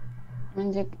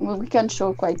 And we can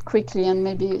show quite quickly and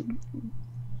maybe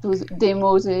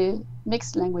demo the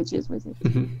mixed languages with it.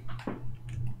 Mm-hmm.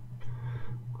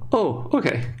 Oh,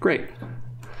 okay, great.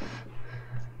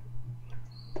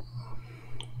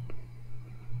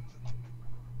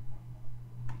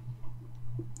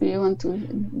 Do you want to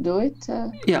do it?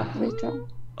 Yeah. Later?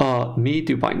 Me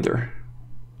do binder.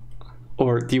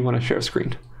 Or do you want to share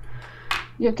screen?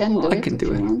 You can do it. I can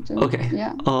do it. Okay.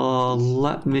 Yeah.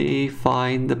 Let me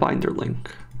find the binder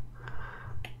link.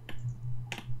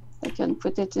 I can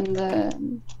put it in the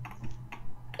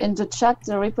chat,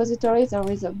 the repository. There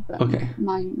is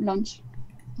my launch.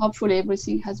 Hopefully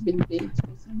everything has been built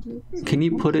recently. So can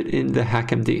you put it in the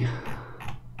HackMD?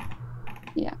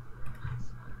 Yeah.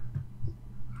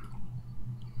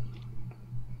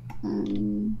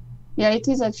 Yeah, it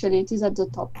is actually. It is at the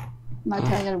top.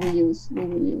 Material we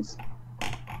will use.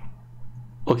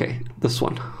 Okay, this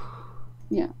one.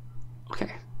 Yeah.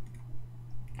 Okay.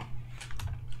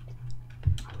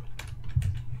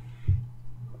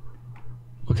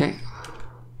 Okay.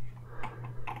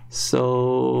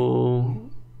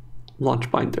 So, launch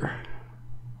binder.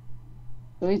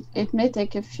 So it may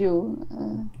take a few,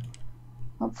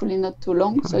 hopefully not too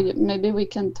long. So maybe we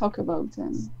can talk about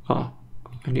them. Oh,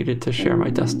 I needed to share my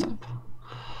desktop.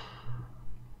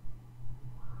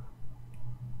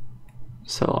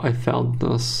 So I found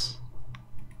this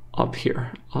up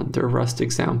here under Rust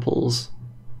examples.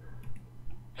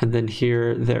 And then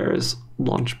here there's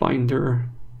launch binder.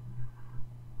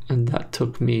 And that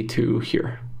took me to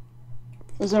here.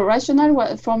 So the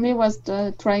rationale for me was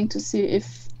trying to see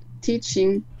if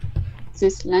teaching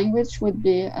this language would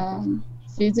be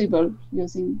feasible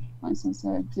using, for instance,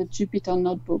 the Jupyter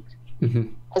notebook,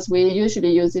 as we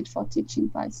usually use it for teaching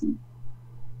Python.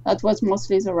 That was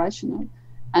mostly the rationale.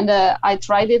 And I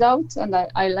tried it out and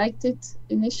I liked it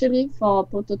initially for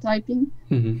prototyping.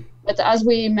 But as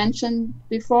we mentioned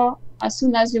before, as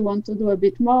soon as you want to do a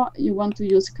bit more, you want to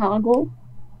use cargo.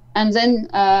 And then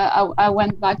I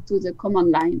went back to the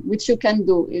command line, which you can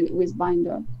do with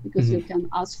Binder because you can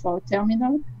ask for a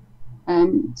terminal.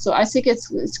 So I think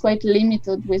it's quite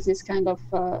limited with this kind of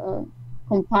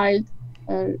compiled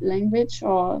language,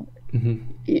 or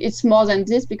it's more than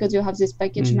this because you have this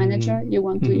package manager you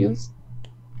want to use.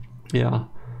 Yeah.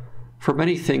 For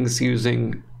many things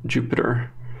using Jupyter,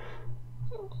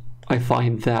 I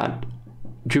find that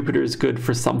Jupyter is good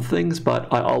for some things,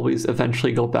 but I always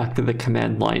eventually go back to the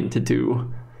command line to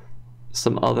do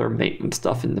some other maintenance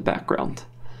stuff in the background.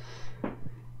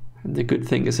 And the good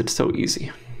thing is it's so easy.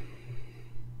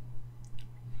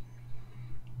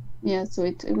 Yeah, so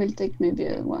it will take maybe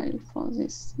a while for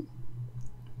this.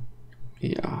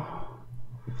 Yeah.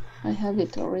 I have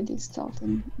it already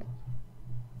started.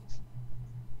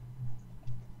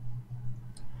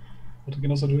 What we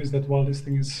can also do is that while this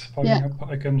thing is firing up,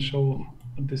 I can show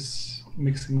this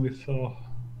mixing with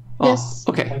yes.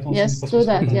 Okay. Python. Yes, do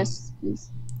that. Yes,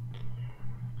 please.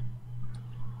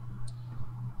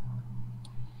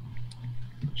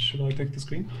 Should I take the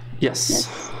screen? Yes.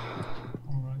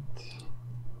 All right.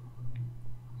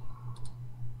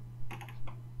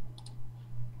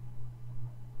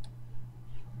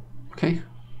 Okay.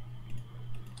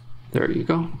 There you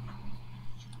go.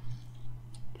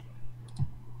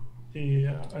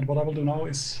 Yeah, and what I will do now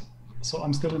is, so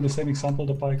I'm still in the same example,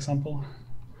 the pie example.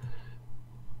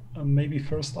 Maybe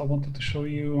first I wanted to show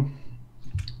you,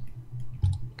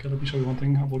 okay, let me show you one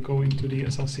thing. I will go into the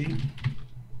SRC.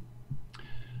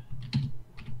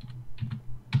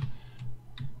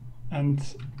 And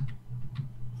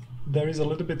there is a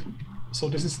little bit, so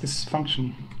this is this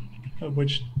function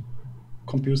which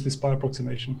computes this pi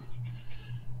approximation.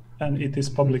 And it is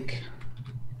public.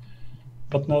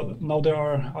 But now there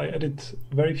are, I added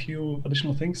very few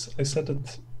additional things. I said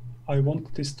that I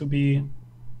want this to be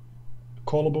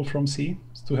callable from C,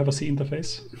 to have a C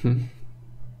interface.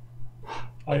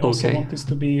 I also want this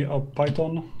to be a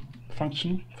Python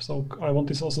function. So I want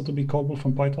this also to be callable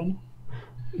from Python.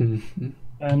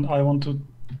 And I want to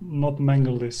not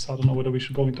mangle this. I don't know whether we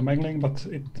should go into mangling, but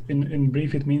in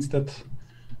brief, it means that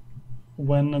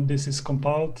when this is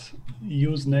compiled,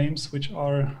 use names which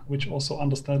also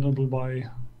understandable by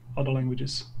other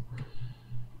languages.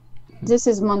 This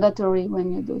is mandatory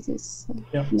when you do this.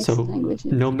 So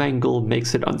languages. no mangle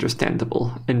makes it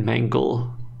understandable, and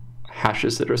mangle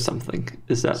hashes it or something.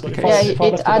 Is that the case? Yeah,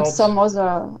 it adds some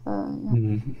other.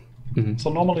 So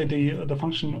normally the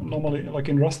function, normally like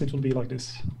in Rust, it would be like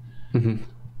this.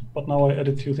 But now I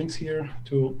added a few things here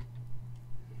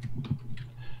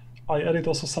I added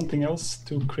also something else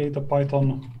to create a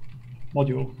Python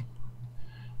module.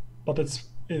 But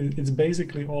it's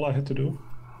basically all I had to do.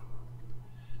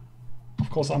 Of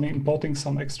course, I'm importing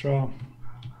some extra,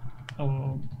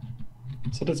 so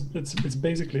it's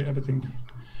basically everything.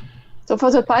 So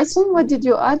for the Python, what did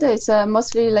you add? It's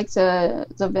mostly like the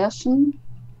version.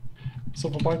 So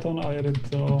for Python, I added,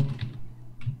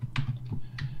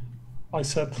 I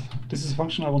said, this is a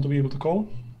function I want to be able to call.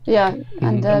 Yeah,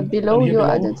 and below you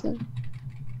added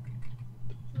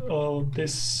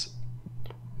this.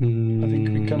 I think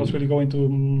we cannot really go into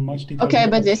much detail. Okay,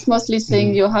 but it's mostly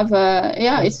saying you have a,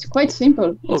 it's quite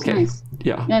simple. It's nice.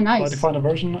 Yeah, nice. So I define a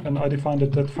version, and I define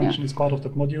that function is part of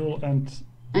that module, and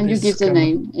you give the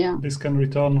name. Yeah. This can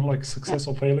return like success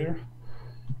or failure,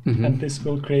 and this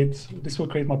will create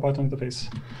my Python interface.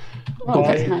 Oh,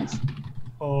 that's nice.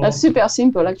 That's super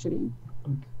simple, actually.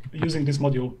 Using this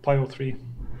module, Pyo3,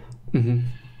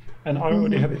 and I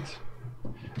already have it.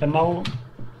 And now,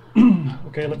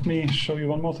 okay, let me show you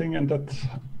one more thing, and that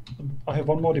I have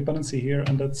one more dependency here,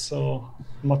 and that's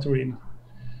Maturin.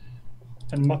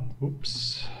 And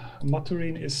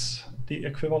Maturin is the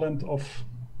equivalent of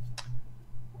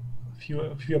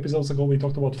a few episodes ago we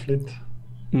talked about Flit.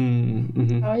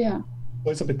 Oh yeah.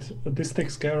 So it's a bit. This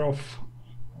takes care of,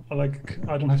 like,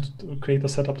 I don't have to create a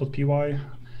setup.py.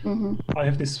 I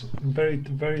have this very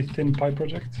thin Py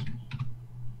project.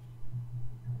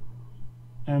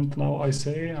 And now I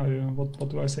say, what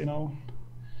do I say now?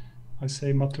 I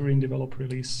say Maturin develop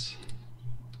release.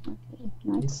 Okay,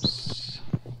 nice. Oops.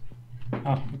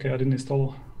 Okay, I didn't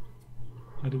install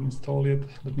yet.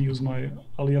 Let me use my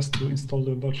alias to install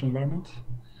the virtual environment.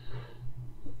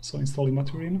 So installing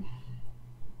Maturin.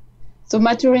 So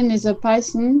Maturin is a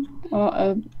Python,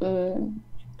 or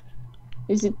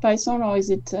is it Python or is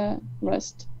it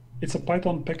Rust? It's a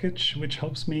Python package which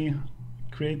helps me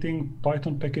creating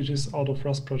Python packages out of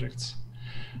Rust projects.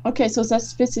 Okay, so that's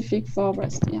specific for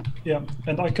Rust, yeah. Yeah,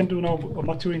 and I can do now a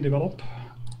Maturin develop,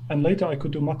 and later I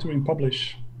could do Maturin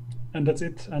publish, and that's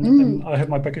it. And I have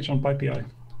my package on PyPI,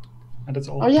 and that's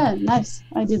all. Oh yeah, nice.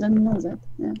 I didn't know that.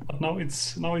 Yeah. But now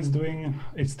it's doing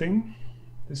its thing.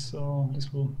 This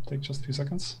will take just a few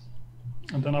seconds,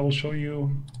 and then I will show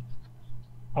you.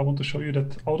 I want to show you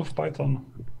that out of Python,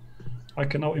 I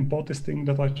can now import this thing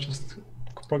that I just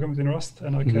programmed in Rust,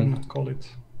 and I can call it.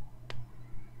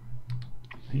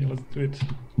 Here, let's do it.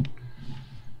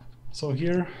 So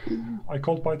here, I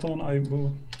called Python. I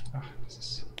will. This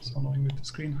is so annoying with the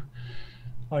screen.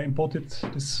 I imported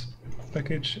this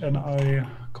package and I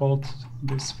called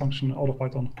this function out of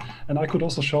Python. And I could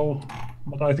also show,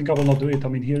 but I think I will not do it. I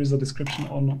mean, here is a description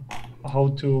on how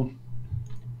to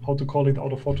call it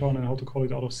out of Fortran and how to call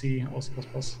it out of C or C++.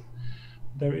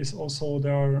 There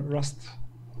are Rust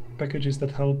packages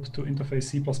that help to interface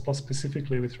C++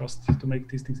 specifically with Rust to make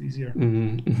these things easier.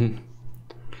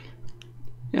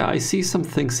 Yeah, I see some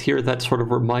things here that sort of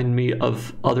remind me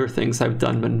of other things I've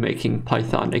done when making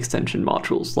Python extension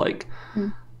modules, like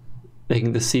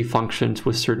making the C functions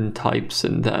with certain types,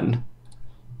 and then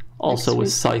also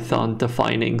with Python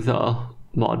defining the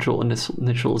module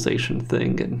initialization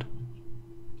thing. And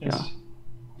yes.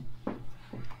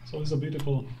 So it's a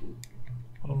beautiful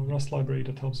Rust library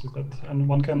that helps with that, and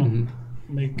one can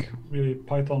make really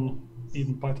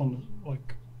even Python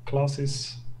like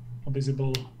classes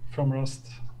visible from Rust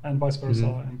and vice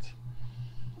versa. And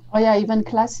oh yeah, even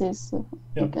classes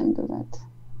you can do that.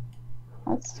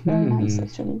 That's very nice,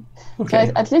 actually. Okay.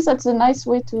 So at least that's a nice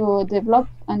way to develop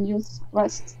and use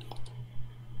Rust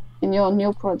in your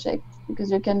new project, because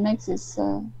you can make this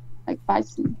like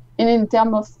Python. And in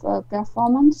terms of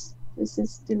performance, this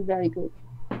is still very good.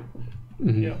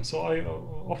 Yeah, so I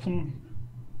often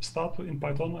start in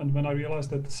Python, and when I realize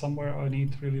that somewhere I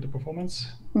need really the performance,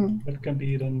 that can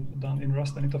be then done in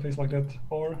Rust, an interface like that,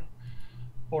 or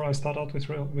I start out with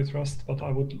Rust, but I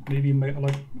would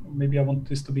maybe I want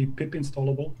this to be pip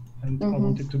installable, and I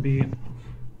want it to be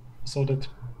so that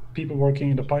people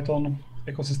working in the Python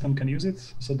ecosystem can use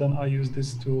it. So then I use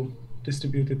this to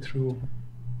distribute it through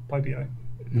PyPI,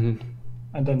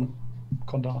 and then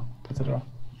Conda, etc.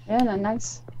 Yeah,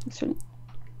 nice, actually.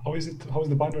 How is it? How is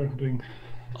the binder doing?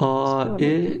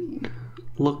 It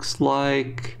looks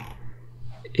like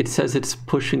it says it's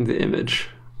pushing the image.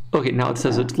 Okay, now it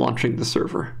says it's launching the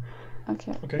server.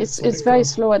 Okay. It's very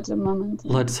slow at the moment.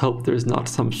 Let's hope there's not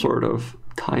some sort of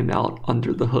timeout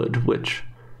under the hood, which...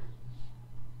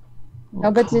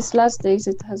 No, but these last days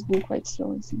it has been quite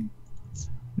slow, isn't it?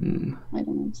 I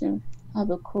don't know. have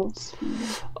a course.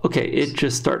 Okay, it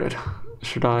just started.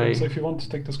 Should I? So if you want to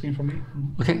take the screen from me.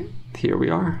 Okay, here we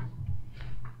are.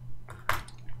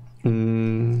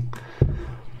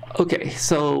 Okay,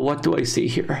 so what do I see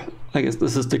here? I guess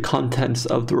this is the contents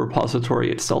of the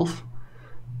repository itself.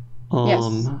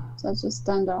 Yes, that's a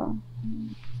standard.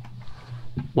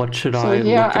 What should So I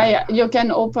here look at? you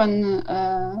can open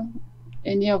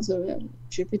any of the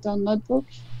Jupyter notebook.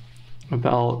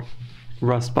 About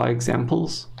Rust by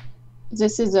examples?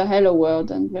 This is a hello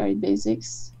world and very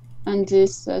basics. And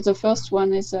this the first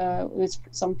one is with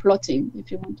some plotting,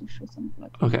 if you want to show some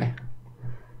plotting. Okay.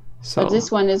 So But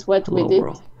this one is what we hello did.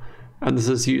 world. And this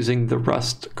is using the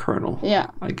Rust kernel, Yeah.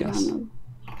 I guess.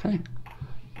 Okay.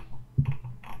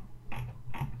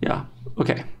 Yeah,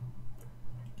 okay.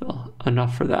 Well,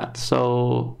 enough for that.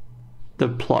 So the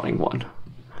plotting one.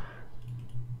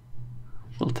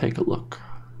 We'll take a look.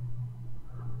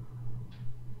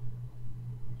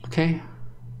 Okay.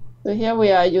 So here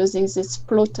we are using this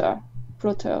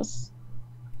plotters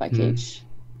package,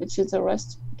 which is a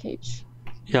Rust package.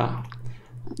 Yeah.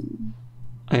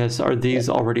 I guess, are these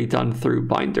already done through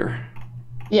Binder?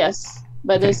 Yes,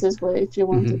 but Okay. this is where if you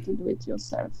wanted to do it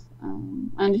yourself.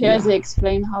 And here they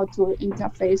explain how to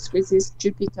interface with this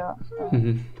Jupyter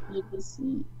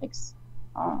EBC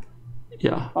XR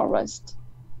Yeah. or Rust.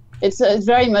 It's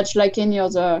very much like any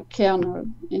other kernel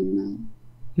in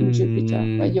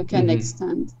Jupyter, where you can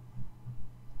extend.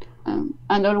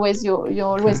 And always you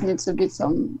always need a bit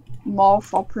some more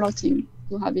for plotting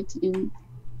to have it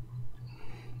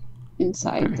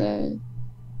inside the.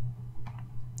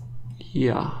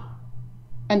 Yeah.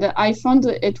 And I found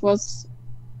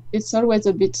it's always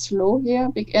a bit slow here,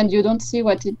 and you don't see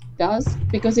what it does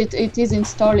because it is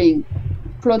installing.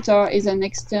 Plotter is an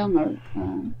external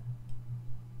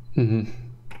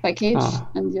package,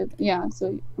 and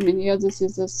so I mean here this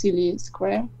is a silly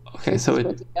square. Okay, this so is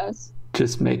what it does.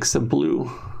 Just makes a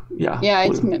blue. Yeah. Yeah,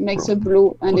 blue it makes row. a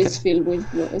blue, and Okay. it's filled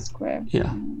with a square.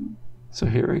 Yeah. So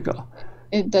here we go.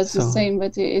 It does the same,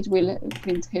 but it will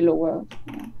print hello world.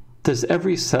 Yeah. Does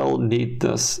every cell need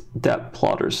this depth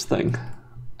plotters thing?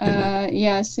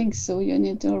 Yeah, I think so. You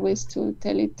need always to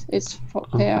tell it it's for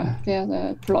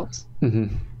per plot.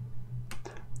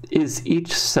 Is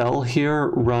each cell here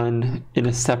run in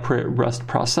a separate Rust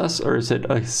process, or is it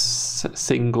a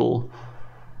single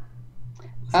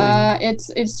thing?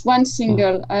 It's one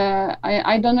single.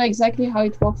 I don't know exactly how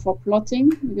it works for plotting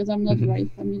because I'm not very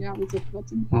familiar with the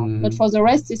plotting part. But for the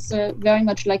rest, it's very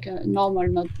much like a normal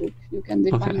notebook. You can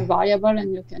define a variable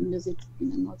and you can use it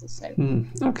in another cell.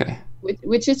 Okay.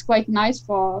 Which is quite nice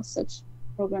for such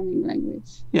programming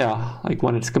language. Yeah, like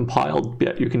when it's compiled,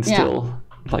 you can still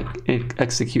like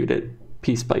execute it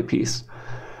piece by piece.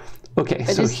 Okay,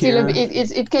 but so it's here...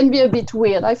 still it can be a bit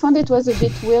weird. I found it was a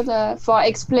bit weird for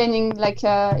explaining, like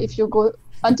if you go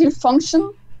until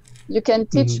function, you can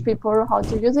teach people how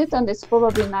to use it, and it's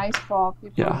probably nice for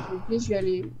people to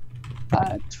visually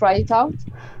try it out.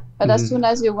 But as soon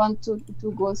as you want to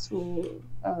go through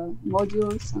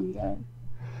modules and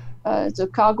the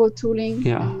cargo tooling,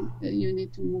 you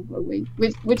need to move away,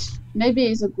 which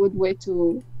maybe is a good way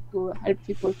to help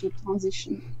people to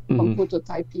transition from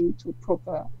prototyping to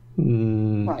proper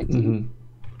writing.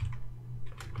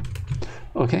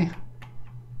 Okay.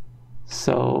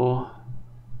 So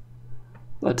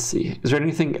let's see. Is there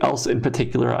anything else in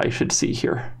particular I should see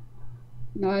here?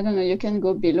 No, I don't know. You can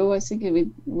go below. I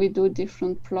think we do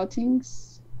different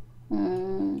plottings.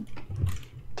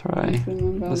 Try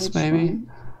this maybe.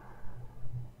 One.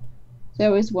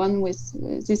 There is one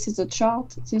with this is a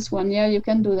chart. This one, you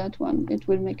can do that one. It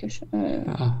will make a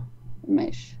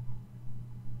mesh.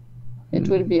 It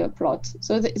will be a plot.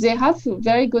 So they have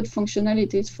very good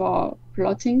functionalities for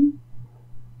plotting.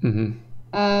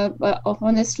 But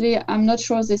honestly, I'm not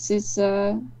sure this is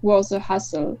worth a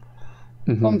hassle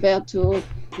compared to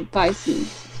Python.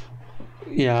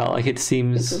 Yeah, like it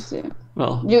seems. Because,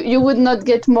 well, you would not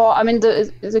get more. I mean,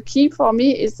 the key for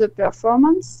me is the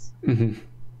performance.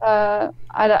 I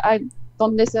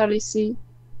don't necessarily see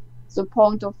the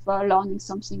point of learning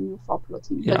something new for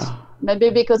plotting. Yeah. But maybe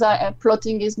because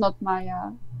plotting is not my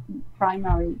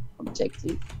primary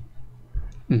objective.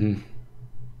 Okay,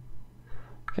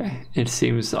 it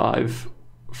seems I've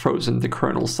frozen the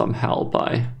kernel somehow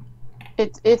by...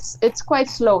 It's quite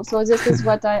slow, so this is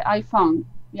what I found.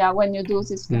 Yeah, when you do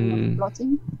this kind of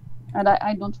plotting, and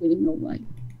I don't really know why.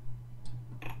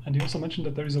 And you also mentioned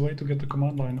that there is a way to get the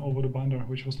command line over the binder,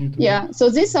 which was new to me. Yeah, so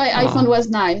this I found was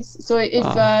nice. So if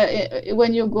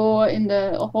when you go in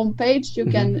the home page, you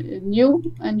can new,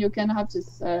 and you can have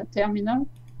this terminal.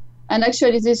 And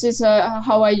actually, this is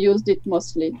how I used it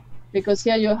mostly. because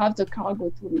here you have the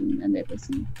cargo tooling and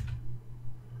everything.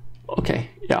 Okay,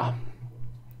 yeah.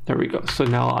 There we go. So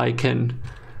now I can...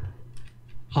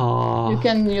 You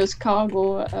can use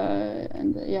cargo,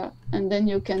 and then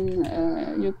you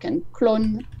can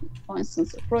clone, for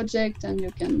instance, a project, and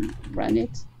you can run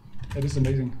it. That is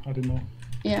amazing. I didn't know.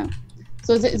 Yeah.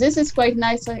 So this is quite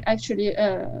nice, actually.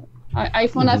 I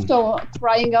found after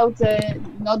trying out the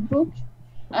notebook,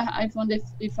 I found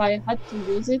if I had to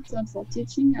use it for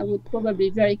teaching, I would probably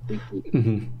very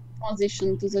quickly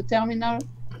transition to the terminal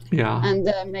and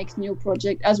make new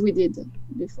project as we did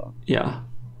before. Yeah.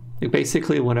 Like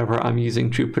basically, whenever I'm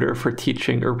using Jupyter for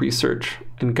teaching or research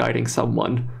and guiding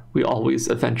someone, we always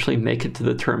eventually make it to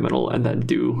the terminal and then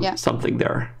do something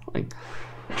there. Like,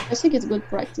 I think it's good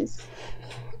practice.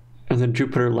 And then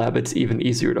Jupyter Lab, it's even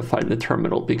easier to find the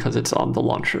terminal because it's on the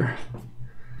launcher.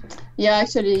 Yeah,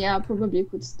 actually, yeah, probably you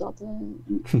could start a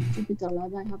Jupyter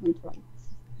Lab. I haven't tried.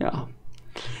 Yeah.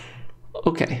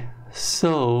 Okay,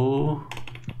 so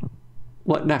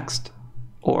what next?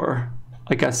 Or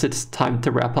I guess it's time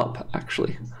to wrap up,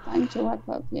 actually. It's time to wrap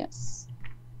up, yes.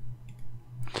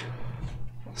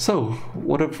 So,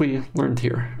 what have we learned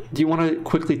here? Do you want to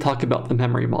quickly talk about the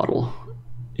memory model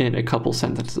in a couple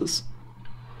sentences?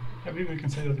 Yeah, maybe we can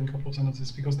say that in a couple of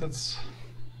sentences, because that's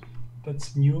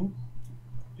new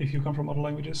if you come from other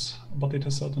languages, but it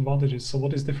has certain advantages. So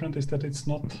what is different is that it's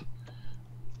not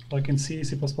like in C,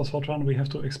 C++, Fortran, we have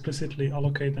to explicitly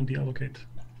allocate and deallocate.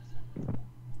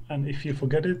 And if you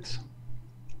forget it,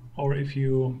 or if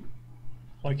you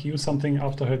like use something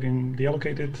after having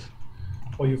deallocated,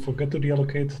 or you forget to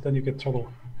deallocate, then you get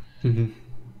trouble. And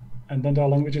then there are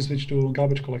languages which do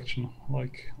garbage collection,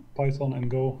 like Python and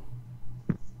Go,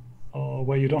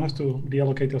 where you don't have to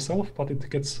deallocate yourself, but it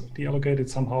gets deallocated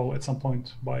somehow at some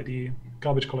point by the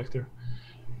garbage collector.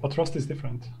 But Rust is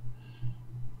different.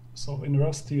 So in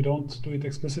Rust, you don't do it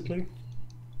explicitly,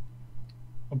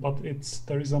 but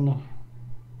there is an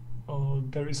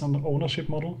ownership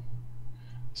model.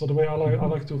 So the way I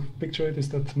like to picture it is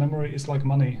that memory is like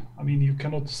money. I mean, you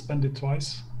cannot spend it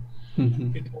twice.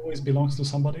 It always belongs to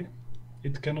somebody.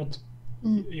 It cannot.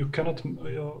 You cannot,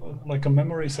 like a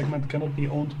memory segment cannot be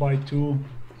owned by two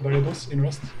variables in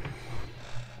Rust,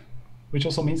 which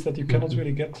also means that you cannot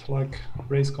really get like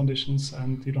race conditions,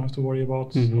 and you don't have to worry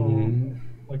about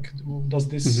like does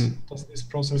this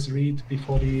process read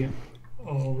before the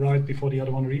write before the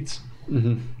other one reads,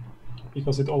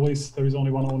 because there is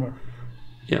only one owner.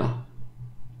 Yeah.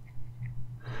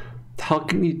 How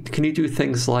can you do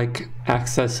things like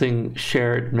accessing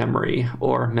shared memory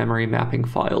or memory mapping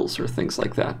files or things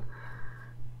like that?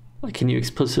 Like, can you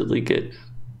explicitly get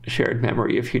shared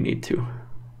memory if you need to?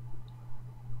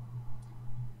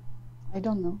 I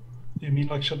don't know. You mean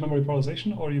like shared memory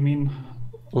parallelization, or you mean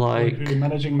like really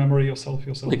managing memory yourself?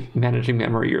 Like managing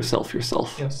memory yourself.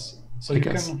 Yes. So you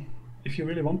can, if you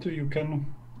really want to, you can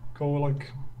go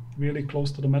like really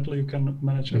close to the metal. You can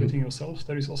manage everything yourself.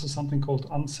 There is also something called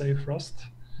unsafe Rust.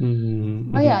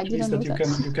 Oh yeah, I didn't know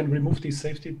that. You can remove these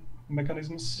safety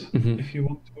mechanisms if you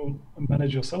want to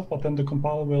manage yourself, but then the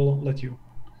compiler will let you.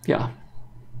 Yeah.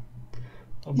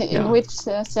 In which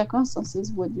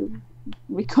circumstances would you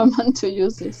recommend to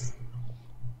use this?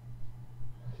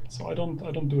 So I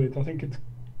don't do it. I think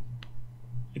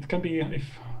it can be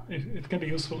it can be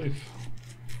useful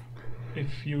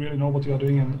if you really know what you are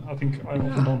doing, and I think I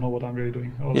often don't know what I'm really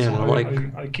doing. So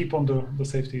I keep on the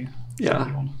safety. Yeah.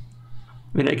 On.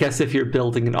 I mean, I guess if you're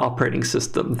building an operating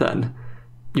system, then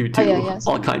you do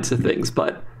all kinds of things.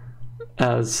 But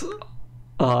as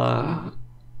a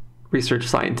research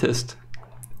scientist,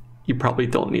 you probably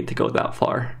don't need to go that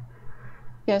far.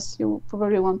 Yes, you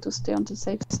probably want to stay on the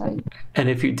safe side. And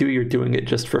if you do, you're doing it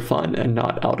just for fun and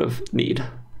not out of need.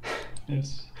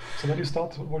 Yes. So when you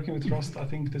start working with Rust, I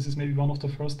think this is maybe one of the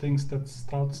first things that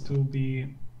starts to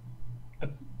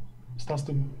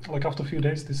like after a few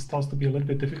days, this starts to be a little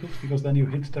bit difficult, because then you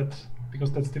hit that,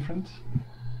 because that's different.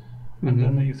 And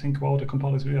then you think, wow, the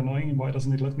compiler is really annoying. Why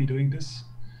doesn't it let me doing this?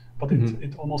 But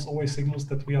it almost always signals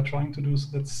that we are trying to do, so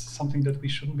that's something that we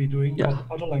shouldn't be doing, but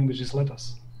other languages let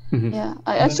us. Yeah,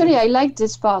 I liked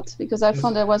this part, because I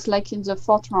found I was like in the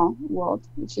Fortran world,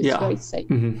 which is very safe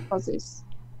for this.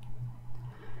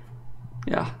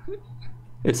 Yeah.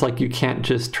 It's like you can't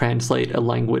just translate a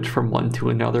language from one to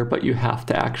another, but you have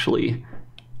to actually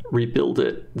rebuild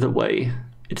it the way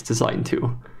it's designed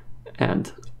to.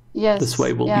 And this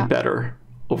way will be better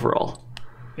overall.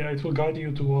 Yeah, it will guide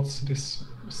you towards this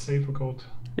safer code.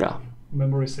 Yeah.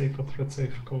 Memory safer, thread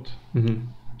safe code.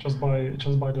 Just by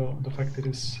the fact it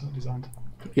is designed.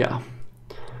 Yeah.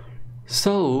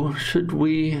 So should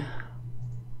we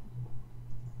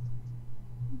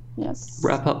Yes.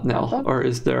 wrap up now, Wrap up. or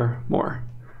is there more?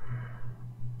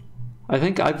 I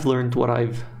think I've learned what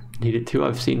I've needed to.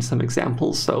 I've seen some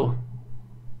examples, so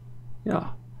yeah.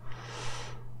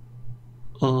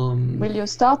 Will you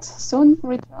start soon,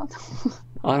 Richard?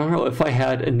 I don't know if I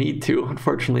had a need to.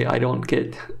 Unfortunately, I don't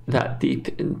get that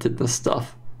deep into this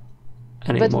stuff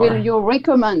anymore. But will you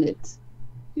recommend it?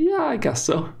 Yeah, I guess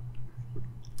so.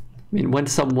 I mean, when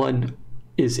someone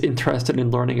is interested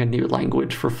in learning a new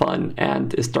language for fun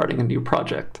and is starting a new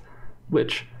project,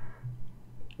 which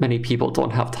many people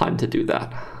don't have time to do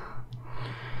that.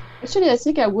 Actually, I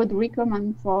think I would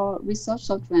recommend for research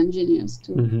software engineers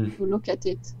to look at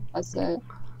it as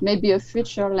maybe a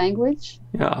future language.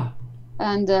 Yeah.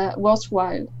 And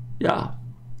worthwhile. Yeah.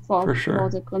 For sure. For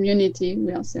the community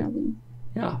we are serving.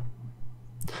 Yeah.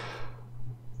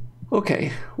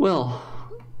 Okay. Well,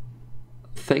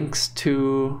 thanks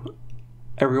to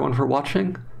everyone for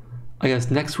watching. I guess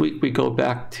next week we go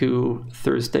back to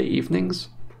Thursday evenings.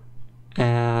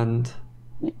 And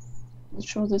yes. Not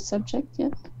sure the subject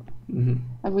yet.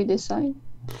 Have we decided?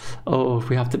 Oh, if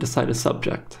we have to decide a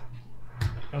subject.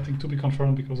 I think to be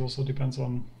confirmed, because also depends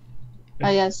on.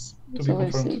 Yes. To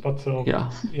be confirmed, but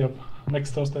yeah,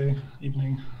 next Thursday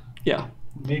evening. Yeah.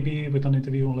 Maybe with an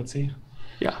interview. Let's see.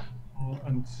 Yeah.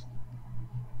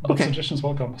 But suggestions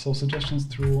welcome. So suggestions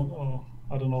through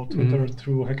I don't know, Twitter,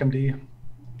 through HackMD.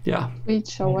 Yeah.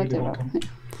 Twitch or whatever.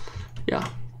 Yeah.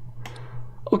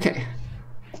 Okay.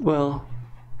 Well,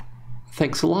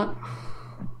 thanks a lot.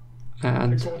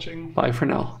 And thanks for watching. Bye for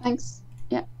now. Thanks.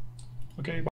 Yeah. Okay. Bye.